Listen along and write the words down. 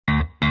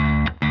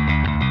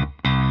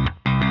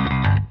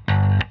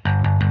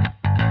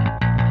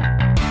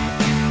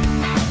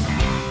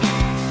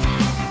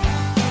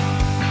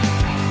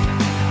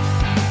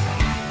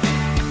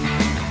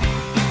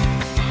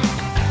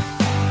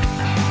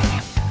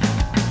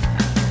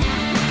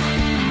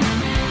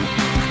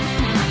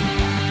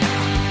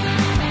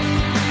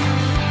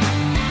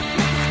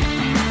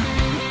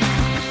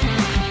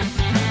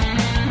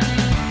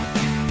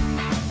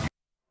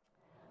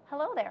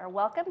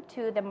welcome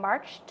to the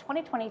March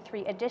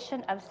 2023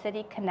 edition of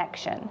City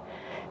Connection.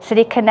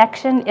 City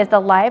Connection is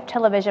the live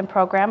television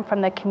program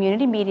from the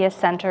Community Media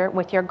Center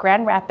with your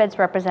Grand Rapids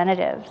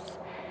representatives,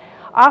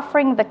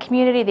 offering the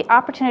community the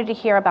opportunity to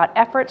hear about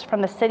efforts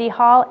from the City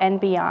Hall and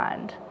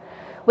beyond.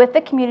 With the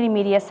Community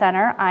Media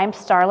Center, I'm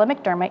Starla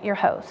McDermott, your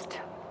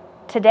host.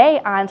 Today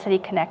on City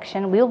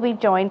Connection, we will be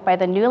joined by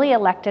the newly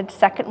elected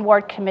 2nd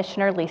Ward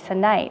Commissioner Lisa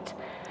Knight.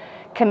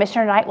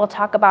 Commissioner Knight will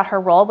talk about her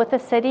role with the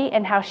city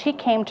and how she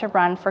came to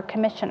run for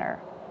commissioner.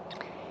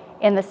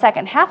 In the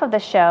second half of the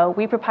show,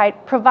 we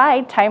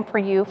provide time for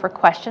you for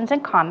questions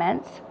and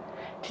comments.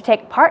 To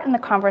take part in the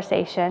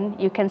conversation,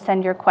 you can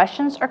send your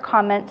questions or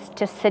comments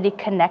to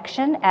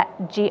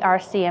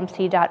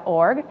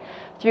cityconnection@grcmc.org,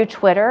 through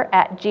Twitter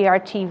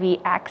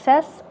 @GRTV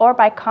Access, or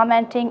by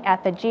commenting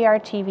at the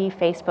GRTV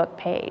Facebook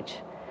page.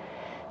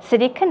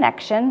 City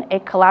Connection, a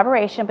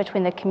collaboration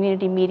between the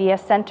Community Media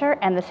Center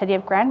and the City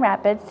of Grand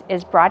Rapids,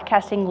 is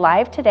broadcasting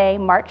live today,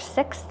 March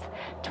 6th,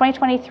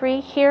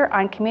 2023, here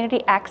on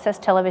Community Access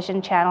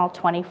Television Channel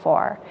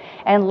 24,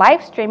 and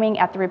live streaming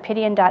at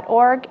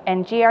therapidian.org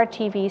and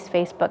GRTV's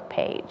Facebook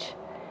page.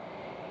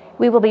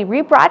 We will be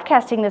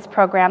rebroadcasting this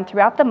program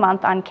throughout the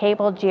month on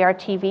cable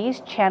GRTV's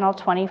Channel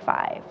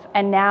 25.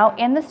 And now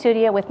in the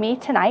studio with me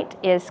tonight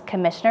is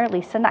Commissioner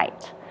Lisa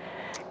Knight.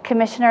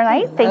 Commissioner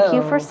Knight, thank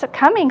you for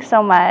coming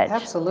so much.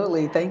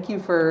 Absolutely. Thank you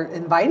for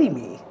inviting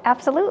me.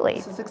 Absolutely.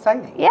 This is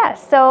exciting.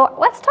 Yes. So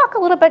let's talk a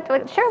little bit,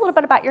 share a little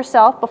bit about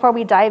yourself before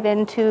we dive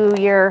into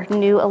your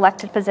new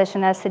elected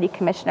position as City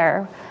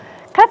Commissioner.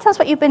 Kind of tell us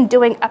what you've been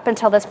doing up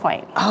until this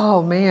point.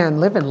 Oh,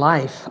 man, living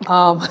life.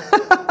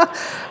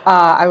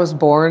 I was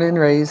born and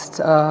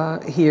raised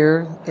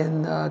here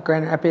in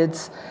Grand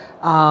Rapids.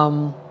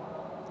 You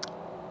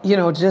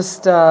know,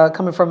 just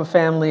coming from a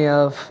family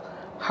of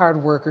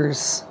hard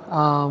workers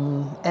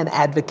and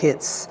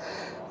advocates,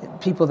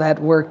 people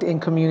that worked in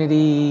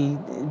community,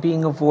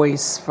 being a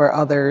voice for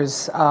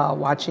others,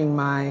 watching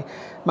my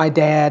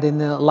dad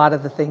and a lot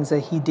of the things that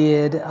he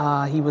did.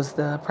 He was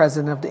the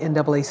president of the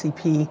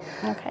NAACP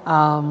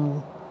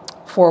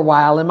for a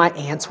while, and my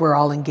aunts were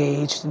all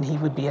engaged, and he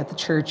would be at the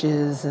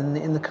churches and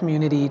in the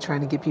community trying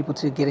to get people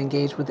to get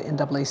engaged with the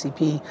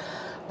NAACP,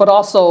 but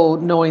also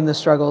knowing the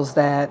struggles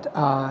that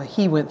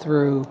he went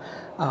through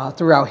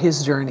throughout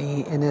his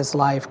journey in his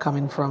life,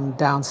 coming from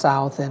down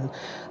south and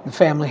the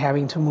family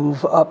having to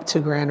move up to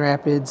Grand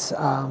Rapids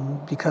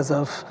because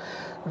of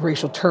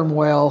racial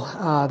turmoil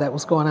that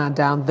was going on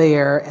down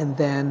there, and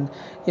then,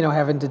 you know,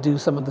 having to do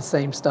some of the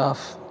same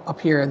stuff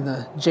up here in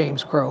the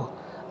James Crow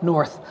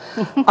North.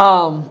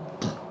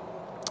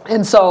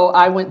 And so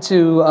I went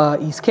to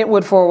East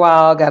Kentwood for a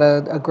while, got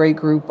a great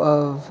group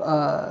of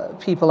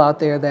people out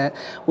there that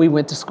we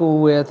went to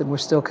school with and we're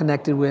still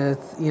connected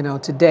with, you know,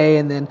 today,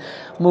 and then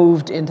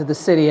moved into the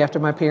city after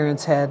my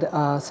parents had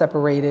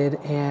separated,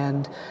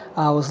 and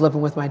was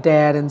living with my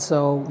dad, and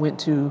so went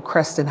to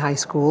Creston High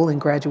School and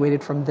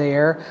graduated from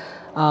there.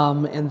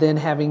 And then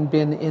having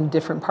been in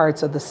different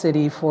parts of the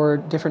city for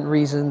different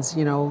reasons,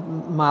 you know,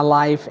 my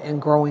life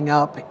and growing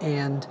up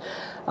and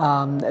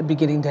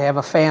beginning to have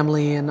a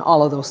family and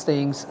all of those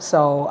things.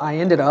 So I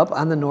ended up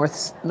on the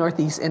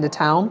northeast end of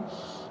town.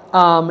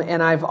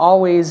 And I've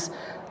always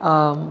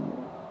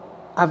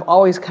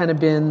kind of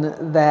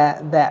been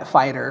that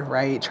fighter,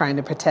 right? Trying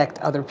to protect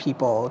other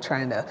people,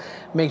 trying to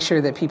make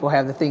sure that people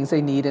have the things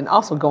they need, and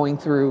also going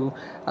through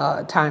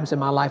times in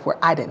my life where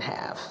I didn't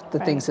have the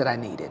things that I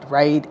needed,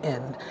 right?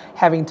 And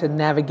having to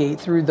navigate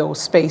through those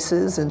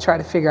spaces and try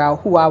to figure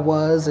out who I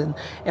was and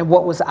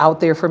what was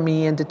out there for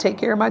me, and to take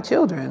care of my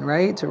children,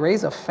 right? To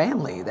raise a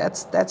family,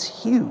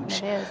 that's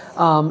huge. It is.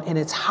 And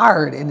it's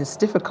hard and it's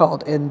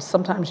difficult, and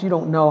sometimes you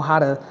don't know how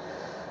to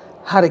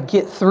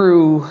get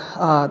through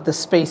the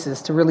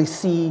spaces to really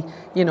see,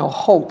 you know,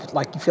 hope.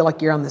 Like, you feel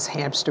like you're on this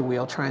hamster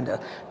wheel trying to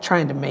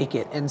make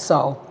it. And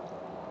so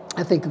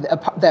I think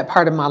that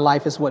part of my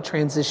life is what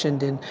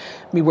transitioned in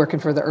me working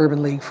for the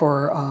Urban League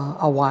for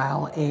a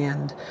while,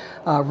 and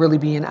really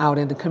being out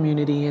in the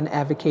community and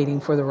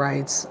advocating for the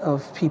rights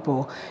of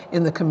people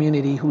in the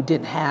community who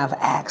didn't have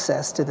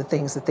access to the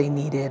things that they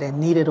needed, and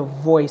needed a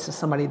voice of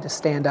somebody to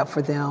stand up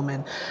for them,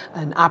 and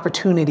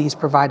opportunities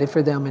provided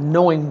for them, and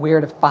knowing where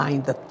to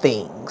find the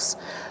things.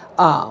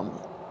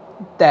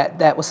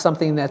 That was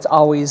something that's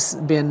always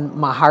been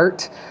my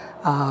heart.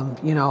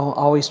 You know,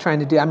 always trying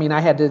to do, I mean,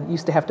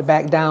 used to have to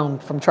back down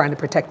from trying to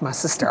protect my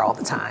sister all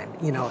the time,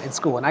 you know, in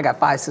school. And I got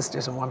 5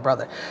 sisters and 1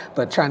 brother,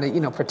 but trying to, you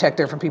know, protect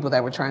her from people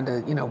that were trying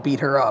to, you know, beat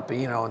her up,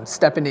 you know, and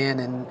stepping in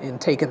and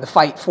taking the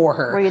fight for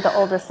her. Were you the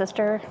oldest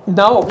sister?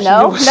 No,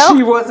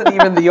 she wasn't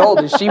even the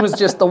oldest. She was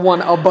just the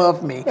one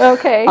above me.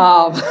 Okay.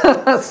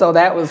 So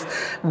that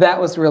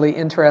was really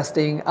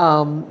interesting.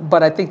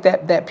 But I think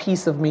that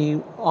piece of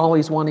me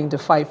always wanting to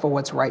fight for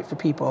what's right for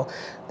people,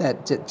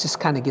 that just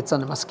kind of gets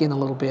under my skin a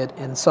little bit.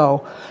 And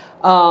so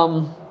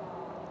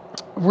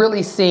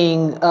really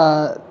seeing,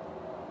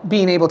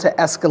 being able to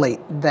escalate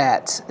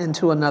that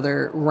into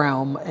another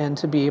realm, and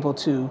to be able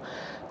to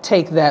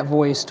take that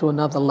voice to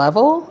another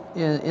level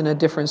in a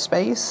different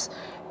space,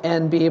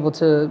 and be able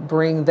to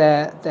bring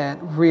that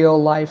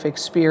real life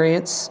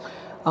experience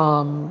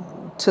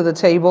to the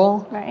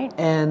table, right,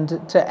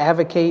 and to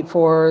advocate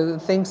for the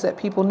things that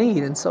people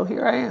need. And so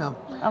here I am.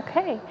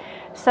 Okay.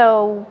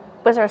 So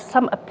was there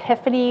some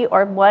epiphany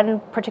or one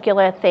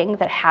particular thing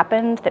that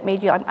happened that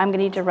made you, I'm going to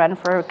need to run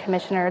for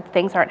commissioner,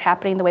 things aren't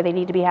happening the way they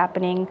need to be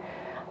happening,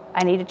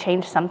 I need to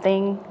change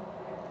something?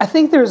 I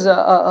think there's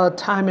a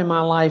time in my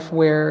life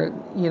where,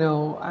 you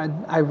know,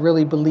 I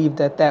really believed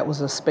that that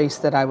was a space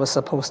that I was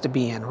supposed to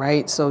be in,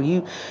 right? So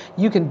you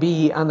can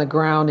be on the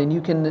ground and you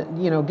can,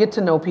 you know, get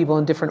to know people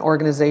in different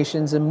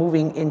organizations and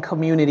moving in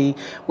community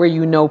where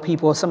you know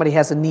people. If somebody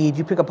has a need,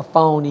 you pick up a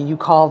phone and you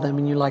call them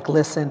and you're like,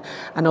 listen,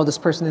 I know this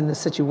person in this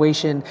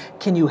situation,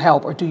 can you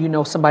help? Or do you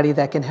know somebody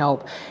that can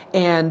help?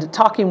 And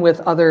talking with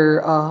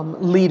other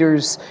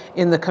leaders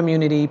in the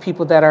community,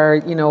 people that are,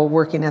 you know,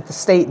 working at the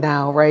state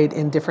now, right,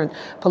 in different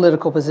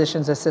political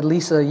positions, I said,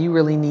 Lisa, you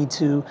really need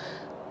to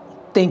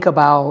think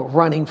about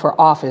running for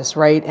office,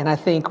 right? And I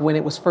think when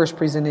it was first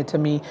presented to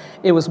me,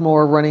 it was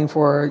more running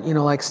for, you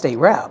know, like state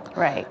rep,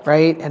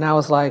 right? And I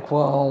was like,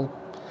 well,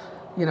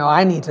 you know,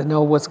 I need to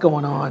know what's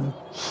going on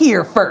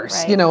here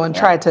first, Right. you know, and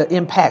try to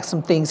impact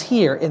some things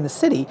here in the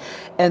city.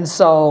 And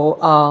so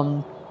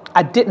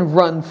I didn't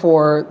run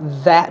for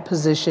that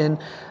position,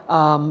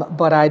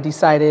 but I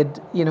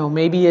decided, you know,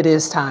 maybe it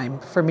is time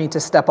for me to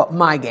step up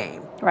my game.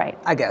 Right.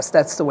 I guess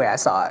that's the way I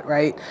saw it,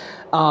 right?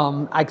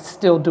 I'm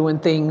still doing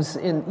things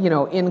in, you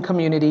know, in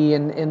community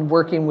and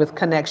working with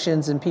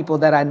connections and people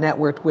that I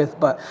networked with,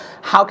 but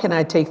how can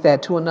I take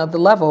that to another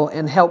level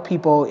and help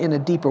people in a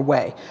deeper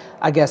way,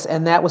 I guess,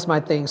 and that was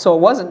my thing. So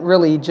it wasn't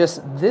really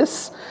just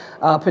this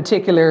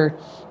particular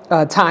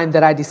time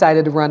that I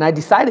decided to run. I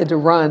decided to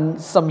run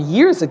some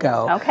years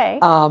ago. Okay.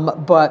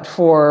 But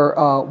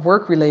for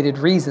work-related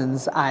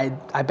reasons, I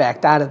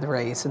backed out of the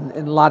race, and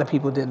a lot of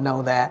people didn't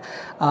know that.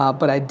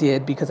 But I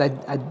did because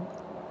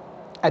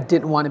I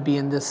didn't want to be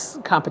in this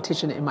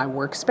competition in my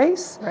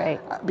workspace, Right.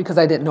 Because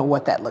I didn't know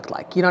what that looked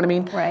like. You know what I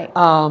mean? Right.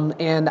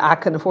 And I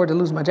couldn't afford to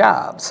lose my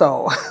job,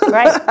 so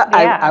Right.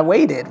 Yeah. I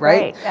waited,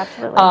 right? Right.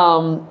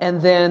 Absolutely.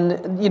 And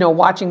then, you know,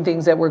 watching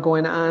things that were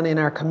going on in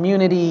our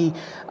community,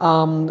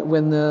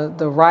 when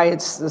the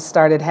riots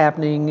started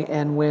happening,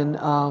 and when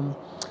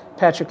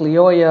Patrick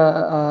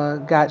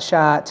Lyoya got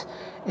shot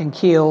and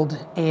killed,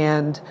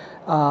 and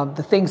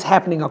the things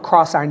happening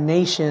across our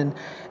nation,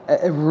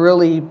 it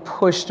really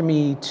pushed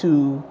me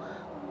to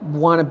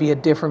want to be a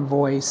different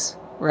voice,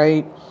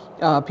 right?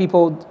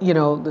 People, you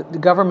know, the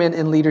government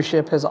and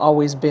leadership has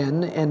always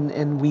been,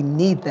 and we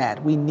need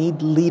that. We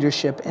need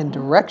leadership and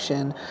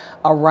direction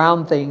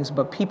around things,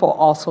 but people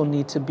also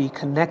need to be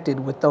connected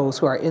with those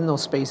who are in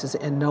those spaces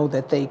and know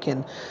that they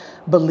can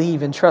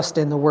believe and trust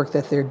in the work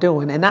that they're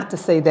doing. And not to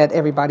say that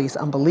everybody's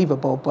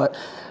unbelievable, but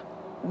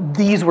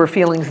these were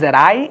feelings that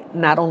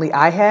not only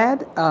I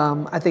had,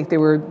 I think they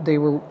were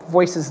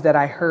voices that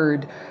I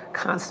heard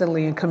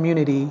constantly in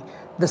community,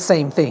 the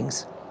same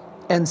things.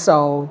 And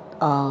so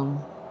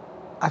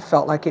I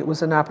felt like it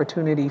was an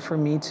opportunity for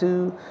me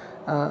to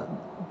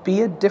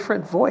be a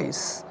different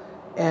voice.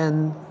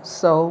 And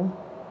so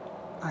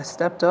I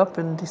stepped up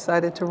and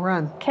decided to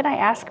run. Can I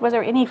ask, was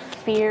there any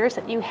fears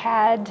that you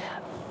had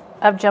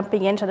of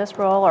jumping into this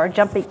role, or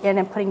jumping in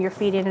and putting your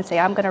feet in and say,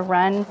 I'm going to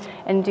run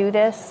and do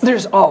this?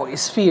 There's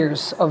always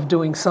fears of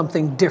doing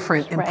something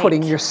different and Right.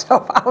 putting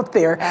yourself out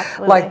there.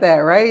 Absolutely. Like that,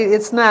 right?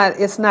 It's not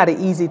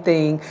an easy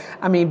thing.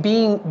 I mean,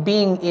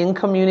 being in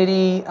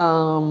community,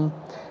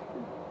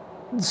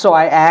 so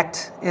I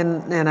act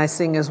and I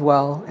sing as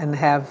well, and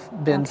have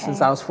been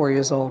since I was 4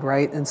 years old,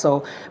 right? And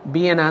so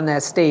being on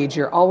that stage,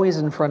 you're always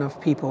in front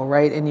of people,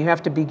 right? And you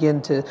have to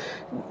begin to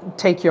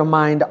take your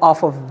mind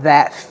off of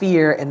that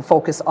fear and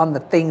focus on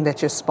the thing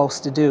that you're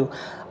supposed to do.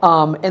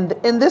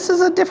 And this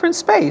is a different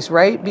space,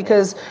 right?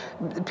 Because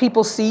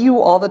people see you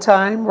all the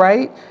time,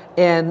 right?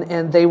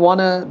 And they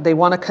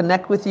wanna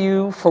connect with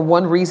you for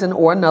one reason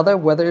or another,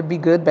 whether it be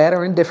good, bad,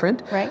 or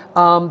indifferent. Right.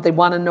 They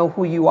want to know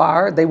who you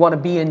are. They want to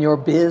be in your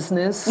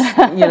business,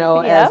 you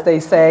know, Yep. as they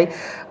say.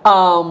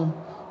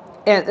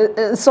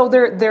 And so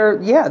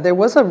there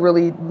was a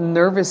really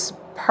nervous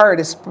part,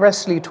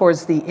 especially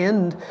towards the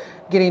end,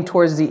 getting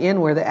towards the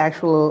end where the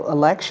actual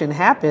election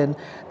happened,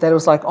 that it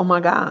was like, oh my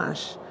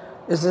gosh,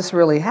 is this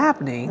really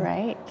happening?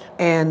 Right.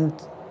 And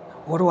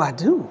what do I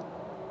do?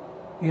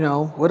 You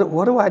know,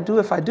 what do I do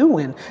if I do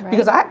win? Right.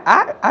 Because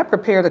I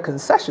prepared a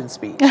concession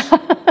speech.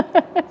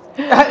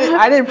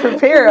 I didn't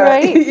prepare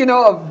Right.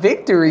 a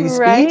victory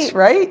speech,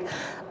 right?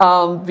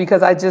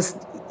 Because I just,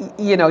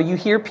 you know, you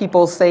hear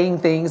people saying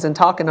things and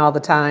talking all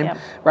the time, Yep.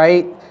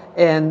 right?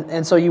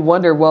 And so you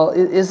wonder, well,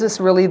 is this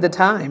really the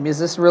time? Is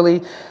this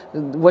really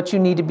what you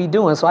need to be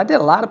doing? So I did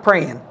a lot of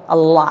praying, a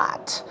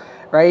lot,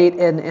 right?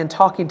 And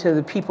talking to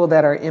the people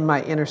that are in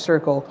my inner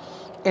circle.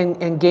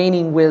 And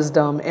gaining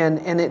wisdom, and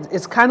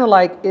it's kind of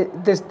like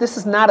this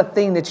is not a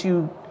thing that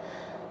you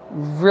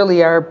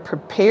really are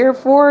prepared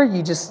for.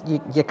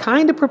 You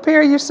kind of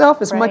prepare yourself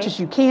as much as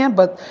you can,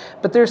 but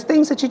there's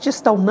things that you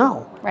just don't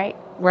know. Right.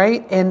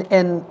 Right.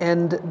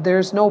 And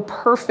there's no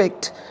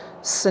perfect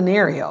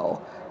scenario.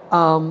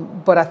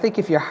 But I think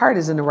if your heart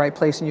is in the right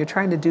place and you're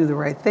trying to do the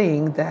right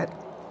thing, that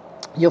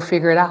you'll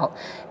figure it out,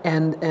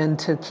 and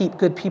to keep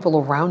good people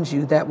around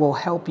you that will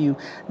help you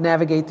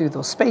navigate through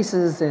those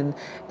spaces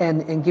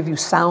and give you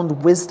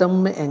sound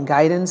wisdom and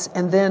guidance,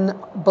 and then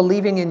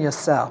believing in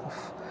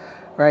yourself,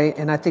 right?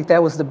 And I think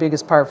that was the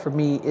biggest part for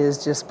me,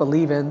 is just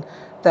believing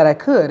that I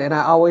could. And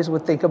I always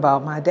would think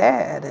about my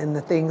dad and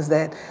the things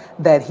that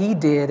he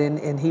did,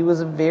 and he was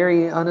a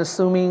very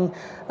unassuming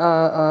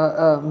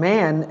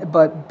man,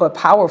 but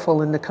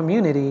powerful in the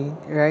community,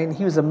 right? And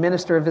he was a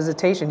minister of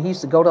visitation. He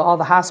used to go to all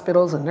the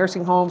hospitals and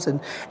nursing homes, and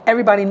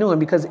everybody knew him,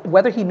 because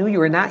whether he knew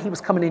you or not, he was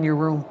coming in your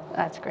room.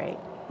 That's great.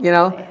 You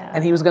know, Yeah.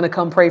 and he was going to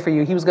come pray for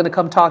you. He was going to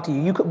come talk to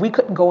you. We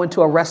couldn't go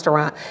into a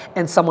restaurant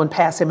and someone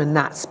pass him and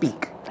not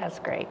speak. That's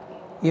great.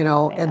 You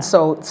know, Yeah. and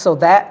so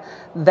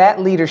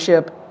that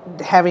leadership,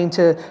 having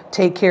to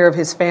take care of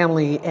his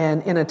family,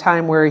 and in a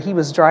time where he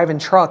was driving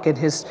truck and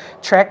his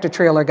tractor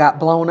trailer got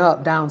blown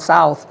up down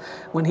south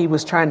when he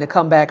was trying to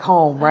come back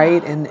home,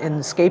 right? And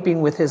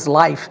escaping with his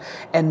life,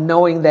 and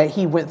knowing that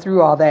he went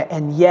through all that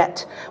and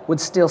yet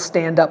would still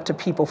stand up to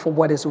people for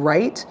what is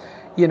right,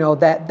 you know,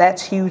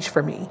 that's huge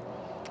for me.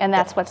 And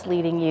that's what's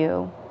leading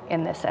you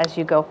in this as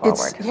you go forward.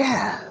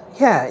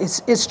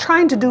 It's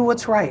trying to do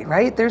what's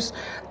right? There's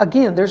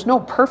no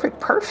perfect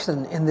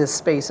person in this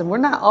space, and we're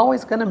not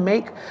always going to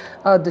make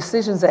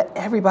decisions that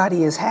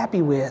everybody is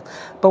happy with.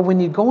 But when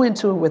you go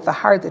into it with the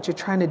heart that you're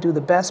trying to do the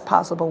best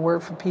possible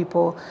work for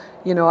people,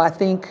 you know, I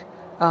think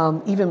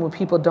even when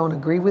people don't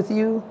agree with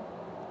you,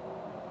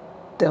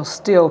 they'll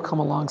still come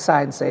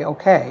alongside and say,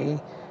 okay.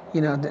 You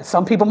know,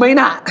 some people may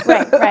not,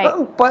 right.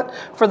 But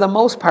for the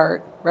most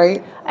part,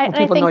 right?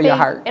 People know your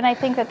heart. And I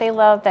think that they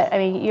love that. I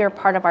mean, you're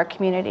part of our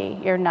community.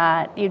 You're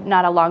not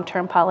a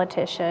long-term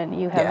politician.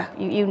 You have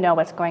you know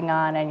what's going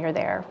on, and you're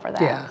there for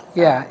that.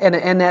 Yeah.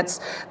 And that's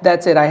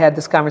it. I had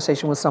this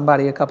conversation with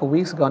somebody a couple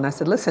weeks ago, and I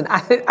said, listen,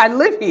 I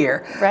live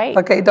here. Right.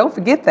 Okay, don't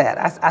forget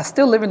that. I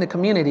still live in the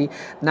community.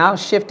 Now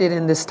shifted,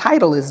 and this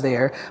title is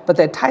there, but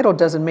that title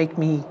doesn't make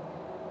me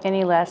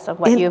any less of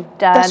what you've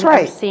done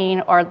or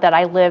seen, or that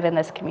I live in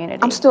this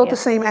community. I'm still at the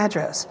same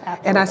address.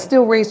 Absolutely. And I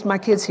still raised my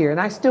kids here,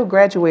 and I still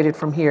graduated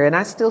from here, and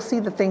I still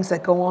see the things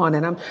that go on,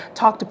 and I'm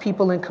talk to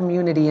people in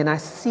community, and I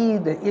see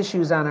the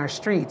issues on our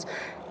streets.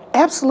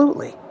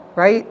 Absolutely,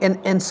 right?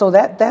 And so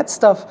that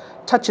stuff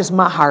touches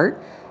my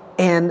heart,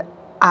 and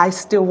I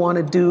still want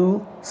to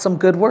do some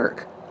good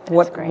work,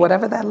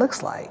 whatever that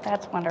looks like.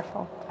 That's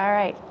wonderful.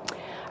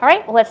 All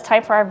right, well, it's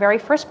time for our very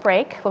first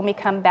break. When we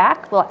come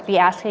back, we'll be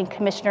asking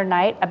Commissioner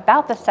Knight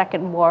about the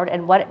second ward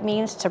and what it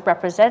means to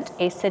represent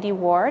a city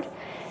ward.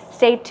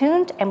 Stay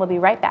tuned, and we'll be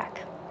right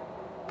back.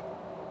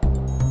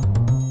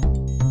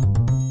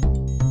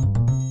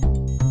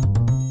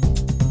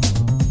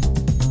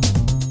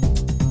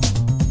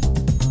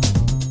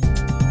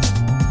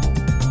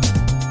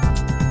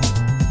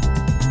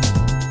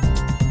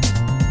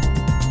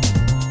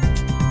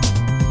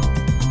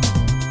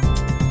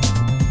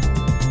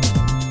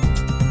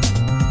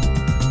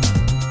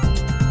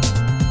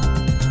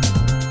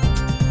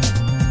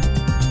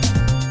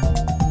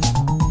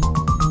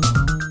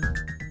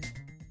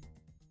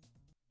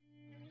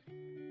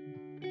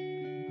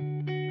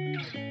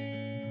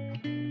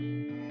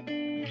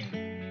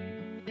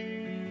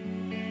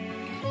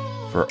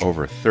 For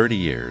over 30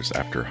 years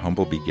after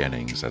humble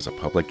beginnings as a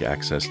public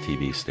access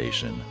TV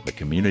station, the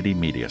Community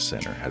Media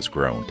Center has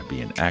grown to be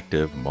an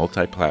active,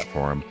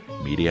 multi-platform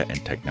media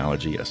and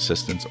technology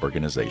assistance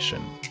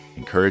organization,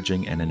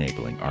 encouraging and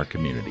enabling our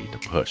community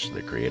to push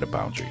their creative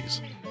boundaries.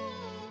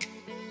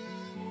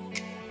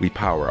 We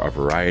power a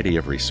variety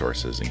of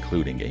resources,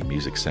 including a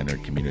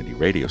music-centered community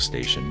radio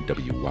station,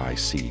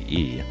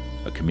 WYCE,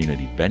 a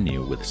community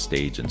venue with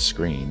stage and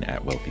screen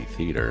at Wealthy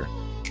Theater,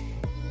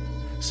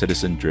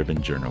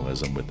 citizen-driven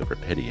journalism with the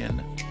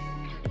Rapidian,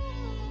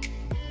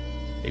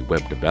 a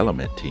web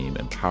development team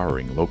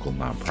empowering local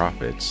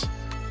nonprofits,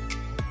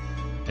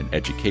 an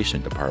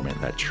education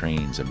department that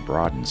trains and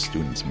broadens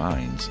students'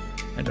 minds,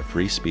 and a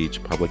free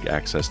speech public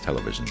access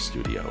television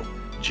studio,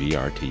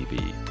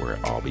 GRTV, where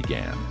it all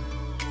began.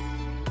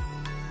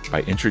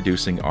 By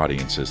introducing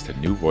audiences to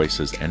new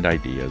voices and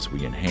ideas,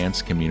 we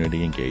enhance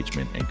community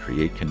engagement and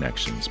create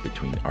connections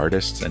between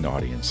artists and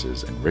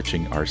audiences,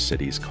 enriching our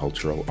city's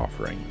cultural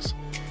offerings.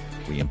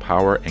 We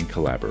empower and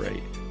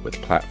collaborate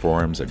with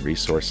platforms and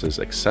resources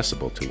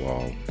accessible to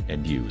all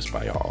and used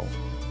by all.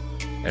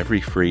 Every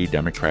free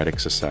democratic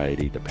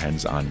society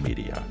depends on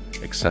media,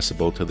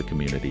 accessible to the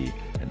community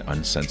and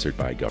uncensored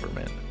by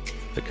government.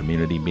 The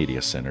Community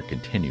Media Center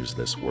continues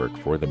this work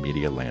for the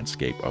media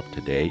landscape of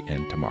today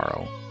and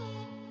tomorrow.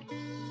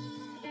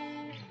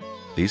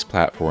 These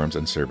platforms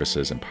and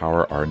services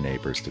empower our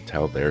neighbors to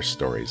tell their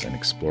stories and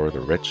explore the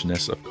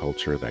richness of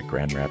culture that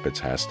Grand Rapids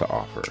has to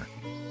offer.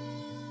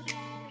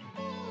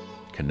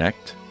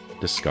 Connect,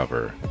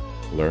 discover,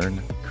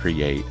 learn,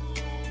 create,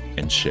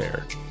 and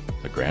share.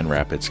 The Grand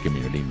Rapids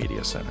Community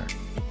Media Center.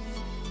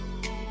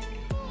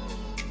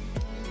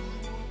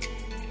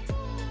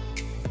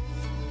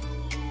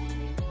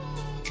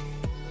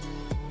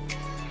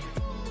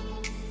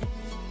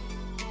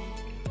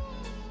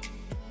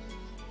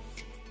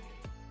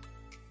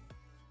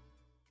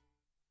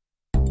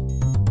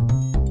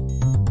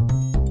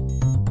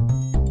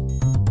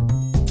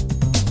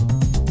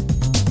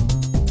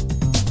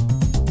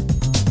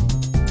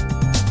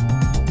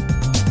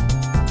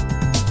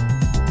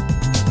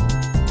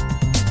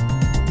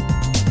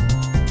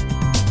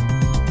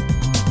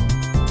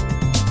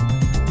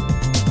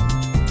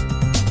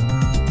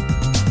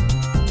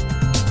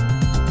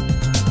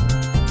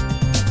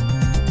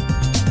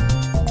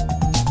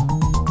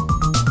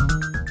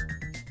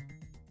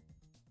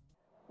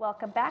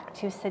 Welcome back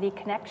to City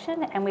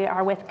Connection, and we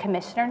are with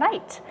Commissioner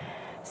Knight.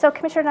 So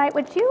Commissioner Knight,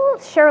 would you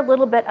share a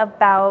little bit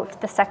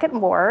about the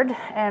second ward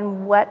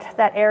and what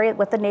that area,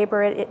 what the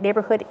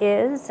neighborhood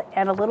is,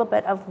 and a little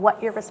bit of what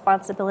your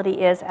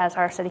responsibility is as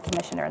our city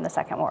commissioner in the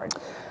second ward?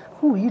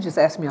 Ooh, you just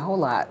asked me a whole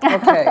lot.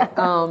 Okay,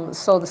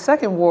 so the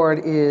second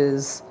ward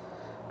is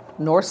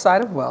north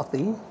side of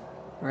Wealthy,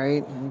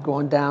 right? And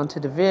going down to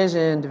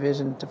Division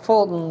to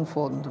Fulton,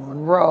 Fulton to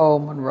Monroe,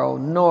 Monroe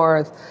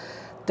North,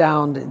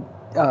 down to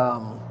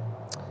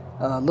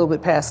a little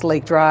bit past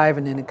Lake Drive,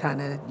 and then it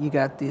kind of, you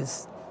got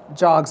these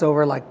jogs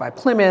over like by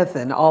Plymouth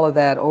and all of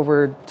that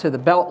over to the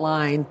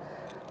Beltline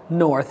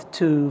north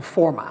to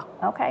 4 Mile.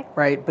 Okay.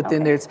 Right, but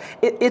then there's,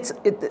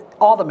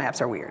 all the maps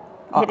are weird.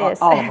 It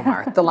is. All of them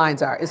are. The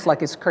lines are. It's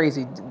like, it's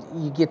crazy.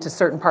 You get to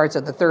certain parts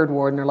of the third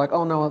ward and they're like,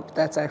 oh no,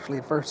 that's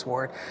actually the first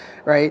ward,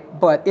 right?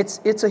 But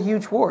it's a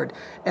huge ward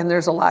and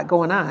there's a lot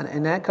going on,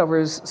 and that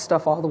covers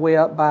stuff all the way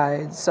up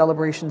by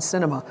Celebration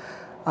Cinema,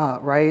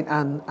 right,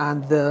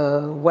 on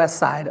the west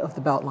side of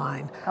the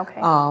Beltline. Okay.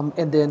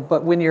 And then,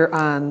 but when you're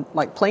on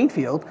like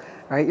Plainfield,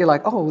 right, you're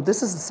like, oh,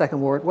 this is the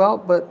second ward. Well,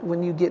 but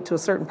when you get to a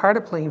certain part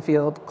of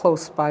Plainfield,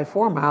 close by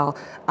 4 Mile,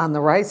 on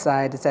the right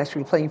side, it's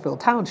actually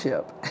Plainfield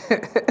Township.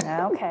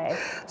 Okay.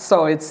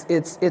 So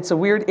it's a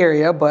weird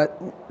area,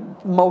 but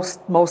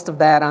most of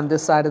that on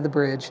this side of the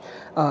bridge,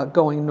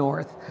 going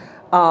north.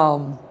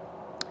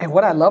 And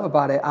what I love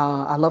about it,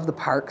 I love the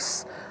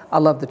parks. I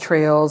love the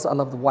trails. I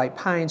love the White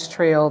Pines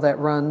Trail that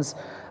runs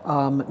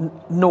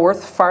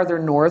north, farther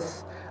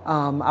north,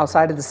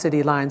 outside of the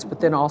city lines,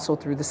 but then also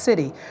through the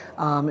city,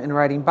 and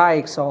riding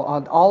bikes. So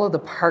on all of the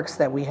parks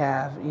that we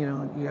have, you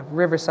know, you have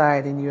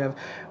Riverside and you have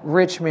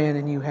Richmond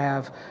and you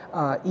have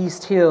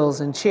East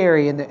Hills and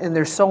Cherry, and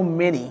there's so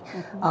many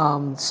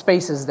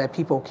spaces that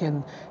people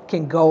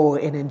can go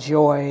and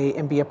enjoy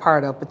and be a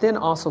part of. But then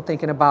also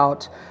thinking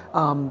about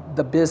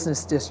the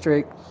business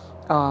district.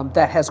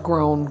 That has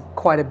grown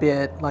quite a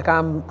bit. Like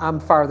I'm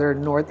farther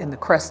north in the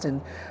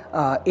Creston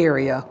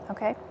area.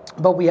 Okay.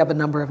 But we have a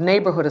number of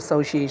neighborhood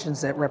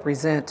associations that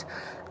represent,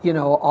 you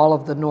know, all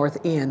of the North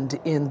End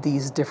in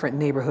these different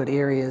neighborhood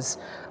areas,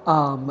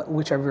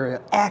 which are very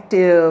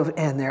active,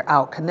 and they're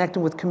out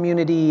connecting with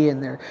community,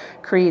 and they're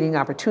creating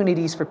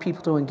opportunities for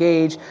people to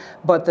engage.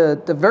 But the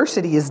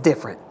diversity is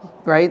different,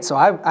 right? So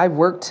I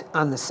worked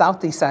on the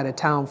southeast side of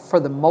town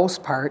for the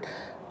most part,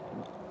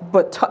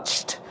 but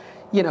touched,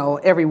 you know,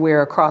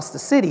 everywhere across the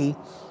city.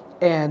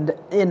 And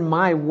in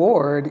my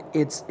ward,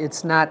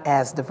 it's not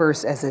as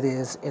diverse as it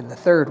is in the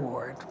third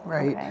ward,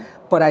 right? Okay.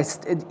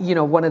 But you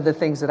know, one of the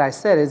things that I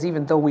said is,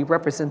 even though we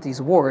represent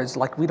these wards,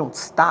 like, we don't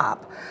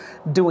stop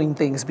doing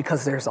things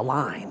because there's a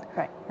line,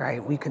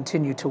 right? We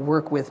continue to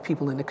work with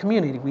people in the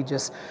community. We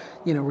just,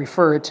 you know,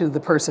 refer it to the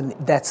person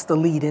that's the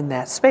lead in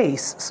that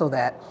space, so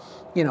that,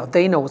 you know,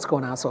 they know what's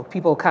going on. So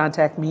people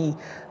contact me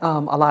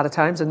a lot of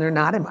times and they're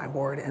not in my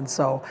ward. And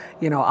so,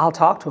 you know, I'll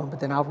talk to them,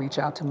 but then I'll reach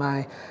out to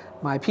my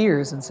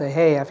peers and say,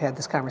 hey, I've had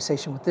this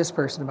conversation with this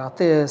person about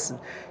this, and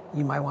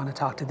you might want to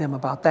talk to them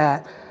about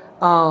that.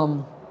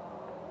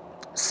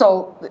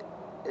 So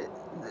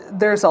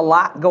there's a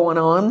lot going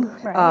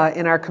on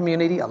in our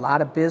community, a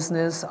lot of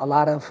business, a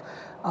lot of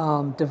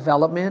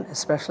development,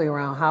 especially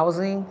around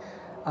housing.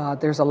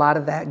 There's a lot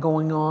of that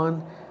going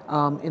on.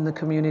 In the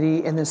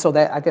community, and then so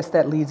that, I guess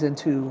that leads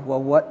into,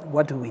 well,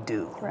 what do we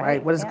do,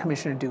 right? What does a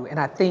commissioner do? And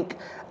I think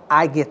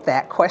I get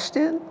that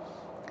question,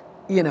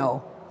 you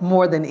know,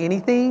 more than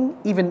anything,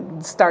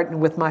 even starting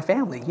with my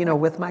family, you know,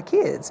 with my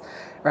kids,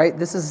 right?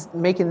 This is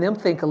making them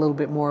think a little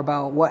bit more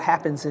about what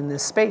happens in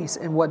this space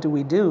and what do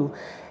we do.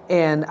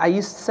 And I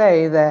used to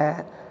say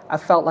that I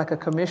felt like a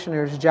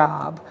commissioner's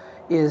job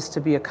is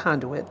to be a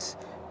conduit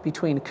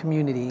between the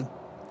community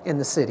and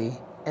the city,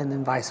 and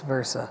then vice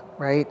versa,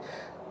 right?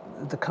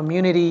 The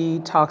community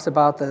talks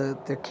about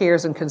their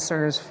cares and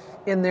concerns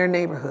in their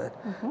neighborhood,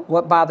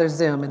 what bothers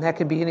them, and that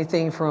could be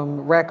anything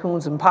from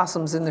raccoons and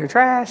possums in their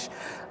trash,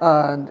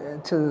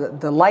 to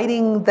the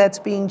lighting that's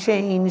being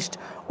changed,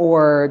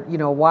 or, you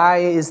know, why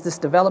is this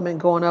development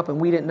going up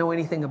and we didn't know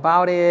anything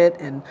about it,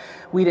 and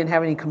we didn't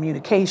have any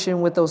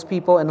communication with those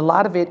people. And a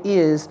lot of it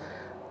is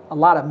a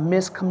lot of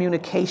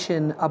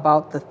miscommunication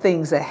about the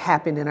things that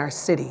happen in our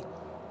city,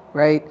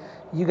 right?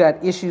 You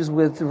got issues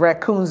with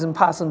raccoons and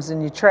possums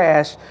in your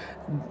trash,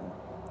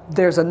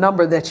 there's a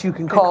number that you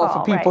can call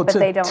for people but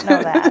they don't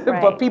know that,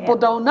 but people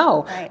don't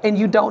know, and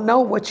you don't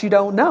know what you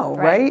don't know,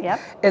 right? Yep.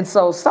 And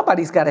so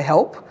somebody's got to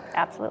help.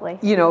 Absolutely.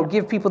 You know,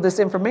 give people this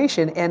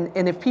information,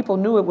 and if people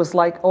knew it was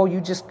like, oh, you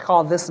just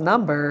call this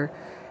number,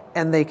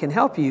 and they can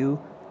help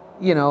you,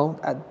 you know,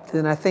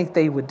 then I think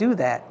they would do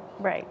that.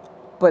 Right.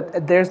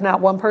 But there's not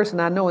one person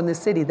I know in this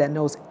city that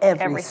knows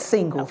every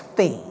single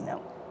thing.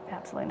 No.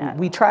 Absolutely not.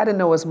 We try to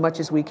know as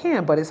much as we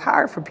can, but it's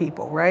hard for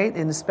people, right?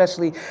 And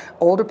especially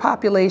older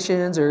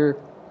populations,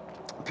 or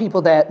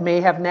people that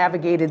may have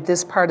navigated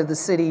this part of the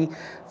city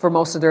for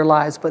most of their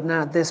lives, but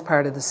not this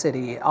part of the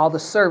city. All the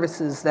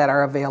services that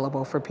are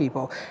available for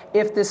people.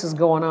 If this is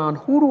going on,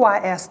 who do I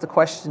ask the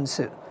question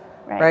to,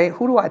 right?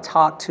 Who do I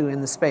talk to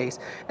in the space?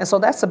 And so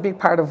that's a big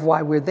part of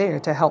why we're there,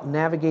 to help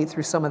navigate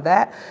through some of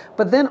that.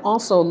 But then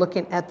also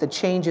looking at the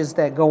changes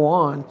that go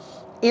on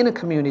in a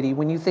community.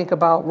 When you think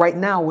about right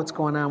now what's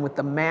going on with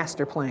the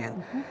master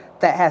plan,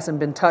 that hasn't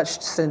been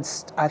touched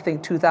since, I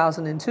think,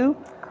 2002.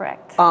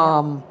 Correct.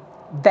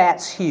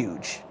 That's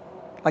huge.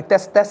 Like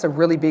that's a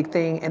really big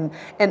thing.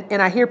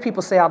 And I hear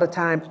people say all the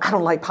time, I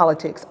don't like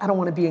politics. I don't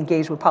want to be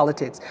engaged with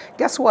politics.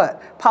 Guess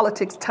what?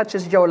 Politics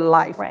touches your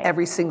life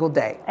every single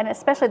day. And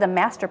especially the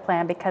master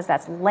plan, because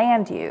that's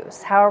land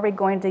use. How are we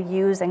going to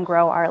use and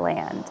grow our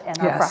land and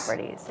our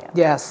properties?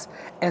 Yes.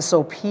 And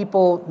so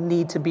people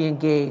need to be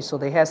engaged. So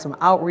they had some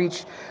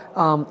outreach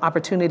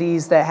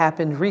opportunities that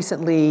happened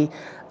recently.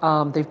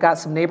 They've got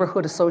some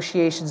neighborhood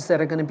associations that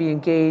are going to be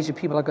engaged, and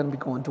people are going to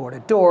be going door to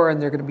door,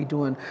 and they're going to be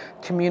doing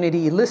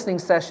community listening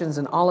sessions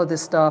and all of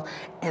this stuff.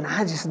 And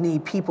I just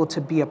need people to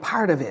be a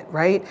part of it,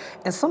 right?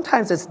 And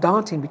sometimes it's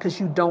daunting because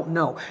you don't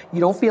know. You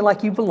don't feel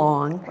like you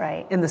belong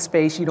in the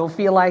space. You don't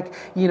feel like,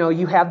 you know,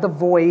 you have the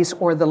voice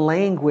or the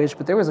language.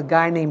 But there was a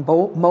guy named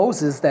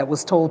Moses that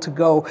was told to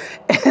go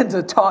and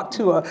to talk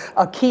to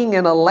a king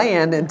in a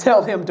land and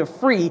tell him to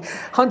free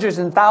hundreds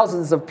and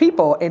thousands of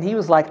people. And he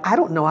was like, I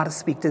don't know how to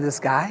speak to this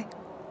guy.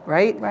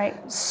 Right.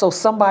 So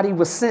somebody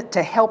was sent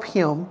to help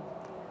him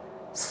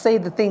say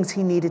the things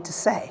he needed to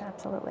say.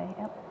 Absolutely.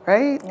 Yep.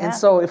 Right. Yeah. And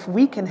so if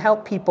we can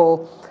help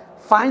people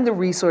find the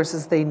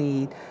resources they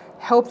need,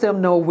 help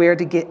them know where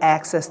to get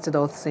access to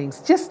those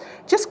things,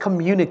 just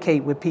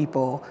communicate with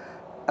people,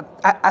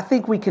 I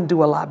think we can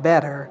do a lot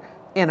better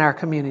in our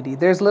community.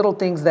 There's little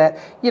things that,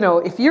 you know,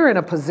 if you're in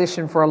a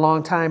position for a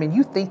long time and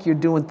you think you're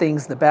doing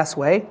things the best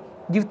way,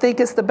 you think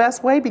it's the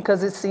best way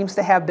because it seems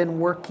to have been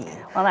working.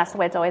 Well, that's the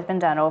way it's always been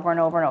done, over and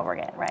over and over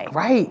again, right?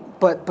 Right,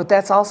 but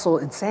that's also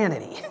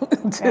insanity,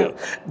 too.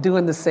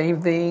 Doing the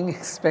same thing,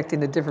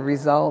 expecting a different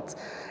result,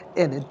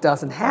 and it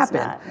doesn't happen.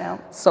 Not, no.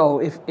 So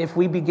if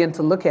we begin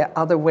to look at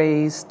other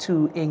ways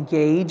to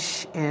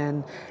engage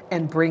and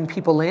bring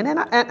people in, and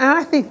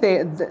I think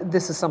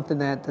this is something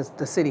that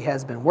the city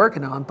has been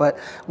working on, but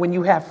when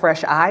you have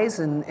fresh eyes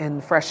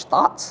and fresh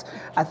thoughts,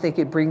 I think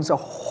it brings a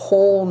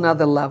whole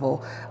nother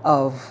level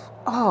of,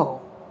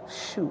 oh,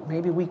 shoot,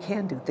 maybe we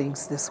can do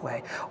things this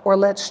way. Or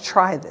let's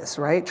try this,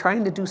 right?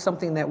 Trying to do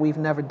something that we've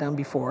never done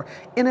before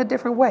in a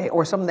different way,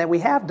 or something that we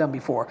have done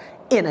before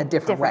in a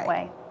different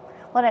way.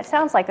 Well, and it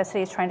sounds like the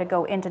city is trying to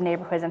go into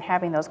neighborhoods and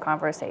having those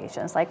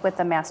conversations. Like with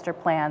the master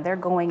plan, they're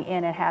going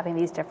in and having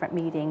these different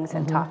meetings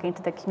and talking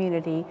to the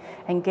community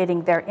and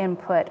getting their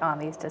input on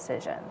these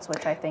decisions,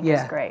 which I think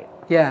is great.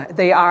 Yeah,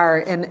 they are.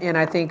 And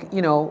I think,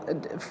 you know,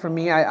 for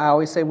me, I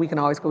always say we can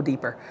always go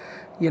deeper.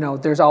 You know,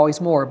 there's always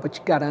more, but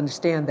you got to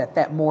understand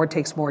that more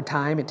takes more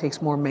time. It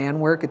takes more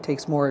man work. It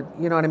takes more,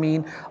 you know what I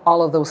mean?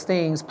 All of those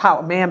things,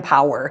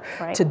 manpower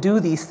to do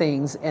these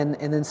things. And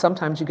then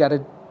sometimes you got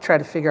to try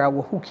to figure out,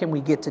 well, who can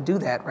we get to do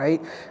that, right?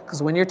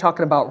 Because when you're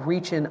talking about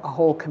reaching a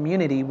whole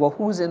community, well,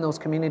 who's in those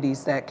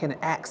communities that can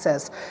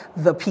access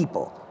the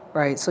people,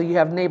 right? So you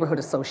have neighborhood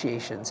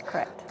associations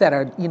that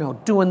are, you know,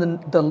 doing the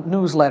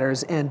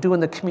newsletters and doing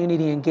the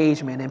community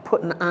engagement and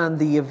putting on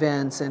the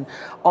events and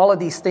all of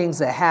these things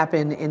that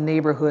happen in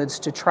neighborhoods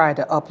to try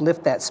to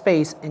uplift that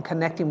space and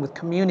connecting with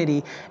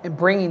community and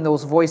bringing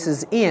those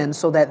voices in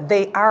so that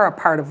they are a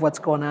part of what's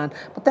going on.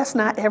 But that's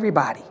not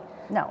everybody.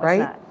 No,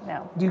 right? It's not.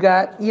 No. You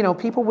got, you know,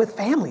 people with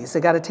families. They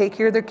got to take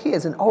care of their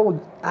kids. And, oh,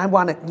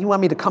 you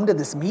want me to come to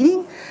this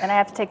meeting? And I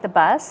have to take the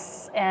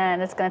bus,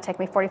 and it's going to take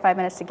me 45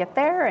 minutes to get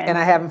there. And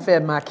I haven't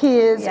fed my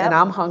kids, and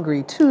I'm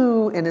hungry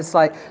too. And it's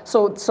like,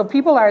 so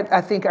people are, I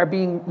think, are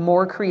being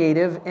more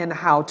creative in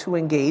how to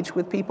engage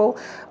with people.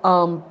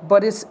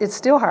 But it's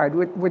still hard.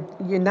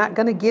 You're not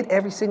going to get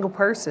every single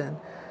person.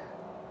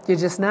 You're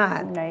just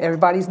not. Right.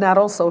 Everybody's not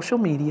on social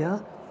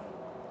media.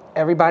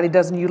 Everybody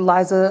doesn't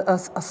utilize a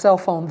cell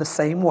phone the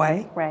same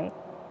way. Right.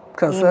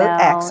 Because of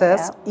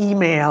access,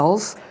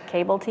 emails.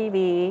 Cable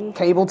TV,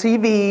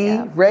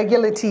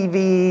 regular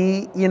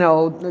TV, you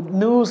know,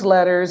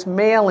 newsletters,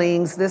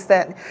 mailings, this,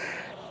 that.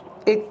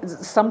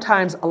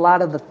 Sometimes a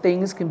lot of the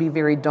things can be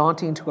very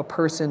daunting to a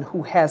person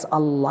who has a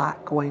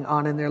lot going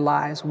on in their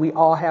lives. We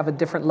all have a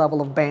different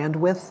level of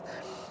bandwidth,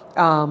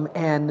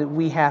 and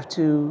we have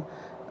to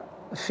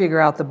figure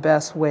out the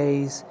best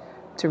ways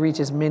to reach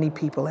as many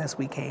people as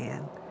we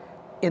can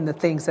in the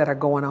things that are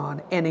going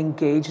on and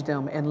engage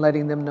them and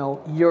letting them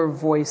know your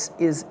voice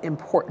is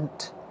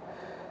important.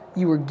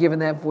 You were given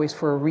that voice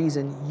for a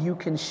reason. You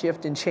can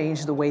shift and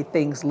change the way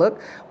things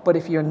look, but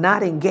if you're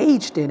not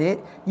engaged in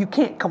it, you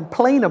can't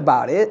complain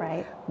about it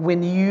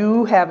when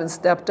you haven't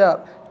stepped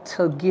up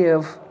to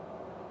give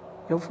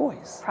your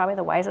voice. Probably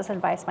the wisest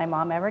advice my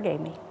mom ever gave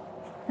me.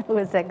 It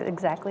was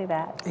exactly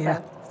that. So.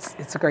 Yeah,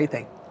 it's a great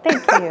thing.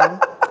 Thank you. All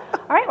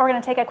right, we're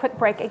going to take a quick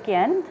break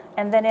again,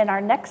 and then in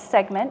our next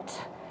segment,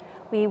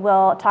 we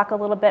will talk a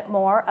little bit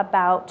more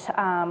about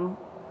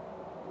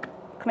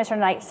Commissioner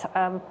Knight's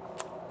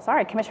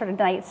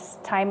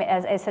time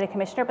as a city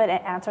commissioner, but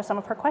answer some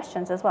of her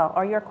questions as well,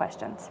 or your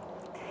questions.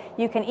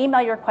 You can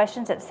email your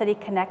questions at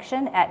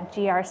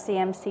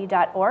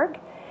cityconnection@grcmc.org.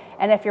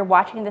 And if you're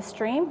watching the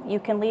stream, you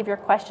can leave your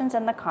questions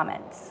in the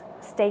comments.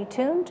 Stay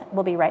tuned,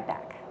 we'll be right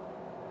back.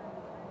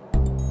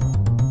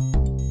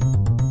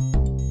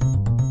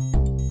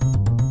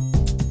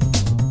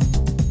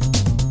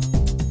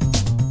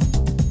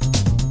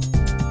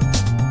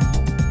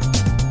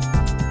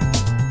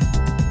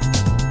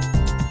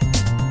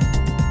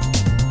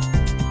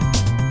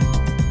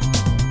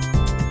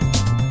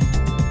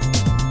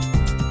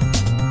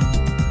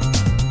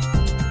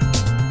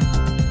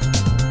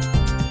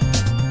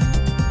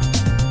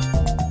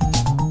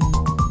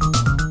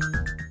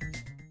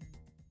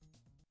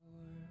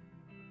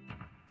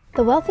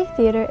 The Wealthy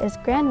Theater is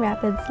Grand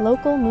Rapids'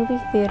 local movie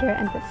theater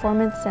and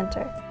performance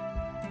center.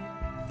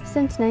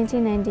 Since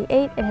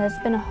 1998, it has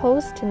been a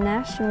host to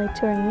nationally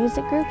touring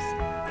music groups,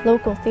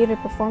 local theater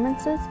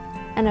performances,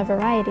 and a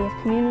variety of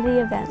community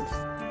events.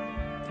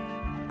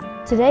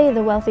 Today,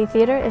 the Wealthy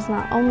Theater is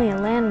not only a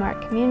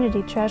landmark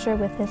community treasure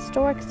with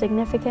historic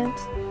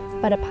significance,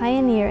 but a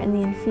pioneer in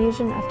the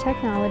infusion of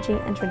technology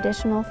and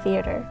traditional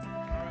theater.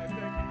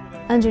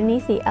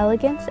 Underneath the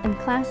elegance and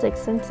classic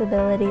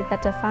sensibility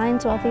that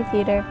defines Wealthy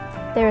Theater,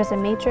 there is a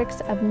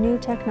matrix of new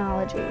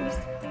technologies.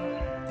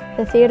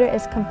 The theater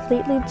is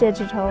completely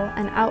digital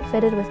and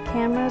outfitted with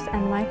cameras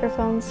and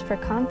microphones for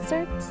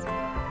concerts,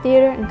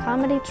 theater and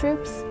comedy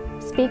troupes,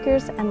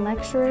 speakers and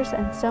lecturers,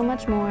 and so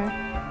much more.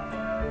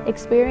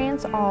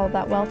 Experience all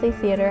that Wealthy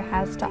Theater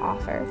has to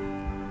offer.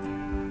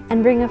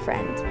 And bring a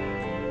friend.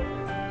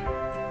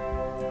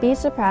 Be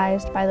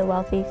surprised by the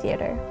Wealthy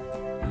Theater.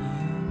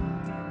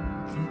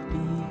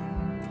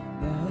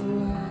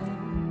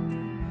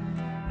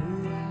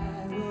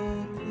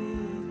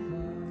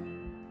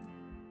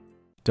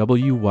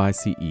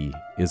 WYCE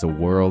is a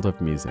world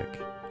of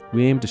music.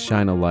 We aim to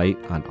shine a light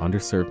on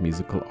underserved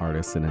musical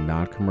artists in a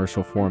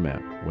non-commercial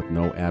format with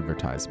no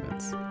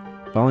advertisements.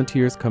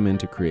 Volunteers come in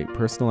to create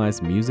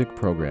personalized music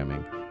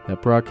programming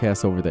that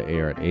broadcasts over the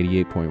air at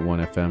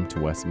 88.1 FM to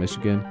West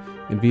Michigan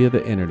and via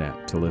the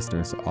internet to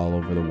listeners all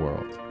over the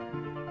world.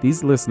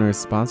 These listeners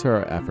sponsor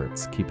our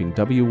efforts, keeping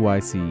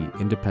WYCE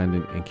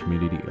independent and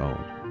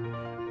community-owned.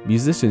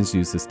 Musicians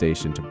use the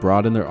station to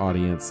broaden their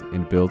audience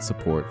and build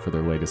support for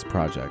their latest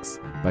projects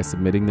by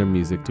submitting their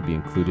music to be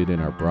included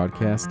in our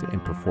broadcast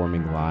and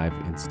performing live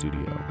in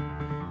studio.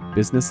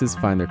 Businesses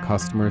find their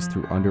customers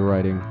through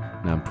underwriting,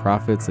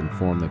 nonprofits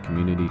inform the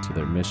community to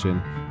their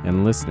mission,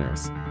 and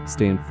listeners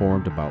stay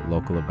informed about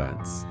local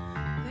events.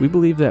 We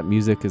believe that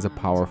music is a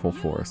powerful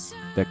force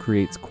that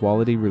creates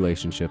quality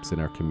relationships in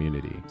our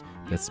community,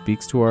 that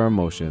speaks to our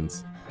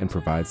emotions, and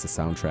provides the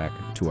soundtrack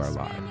to our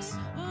lives.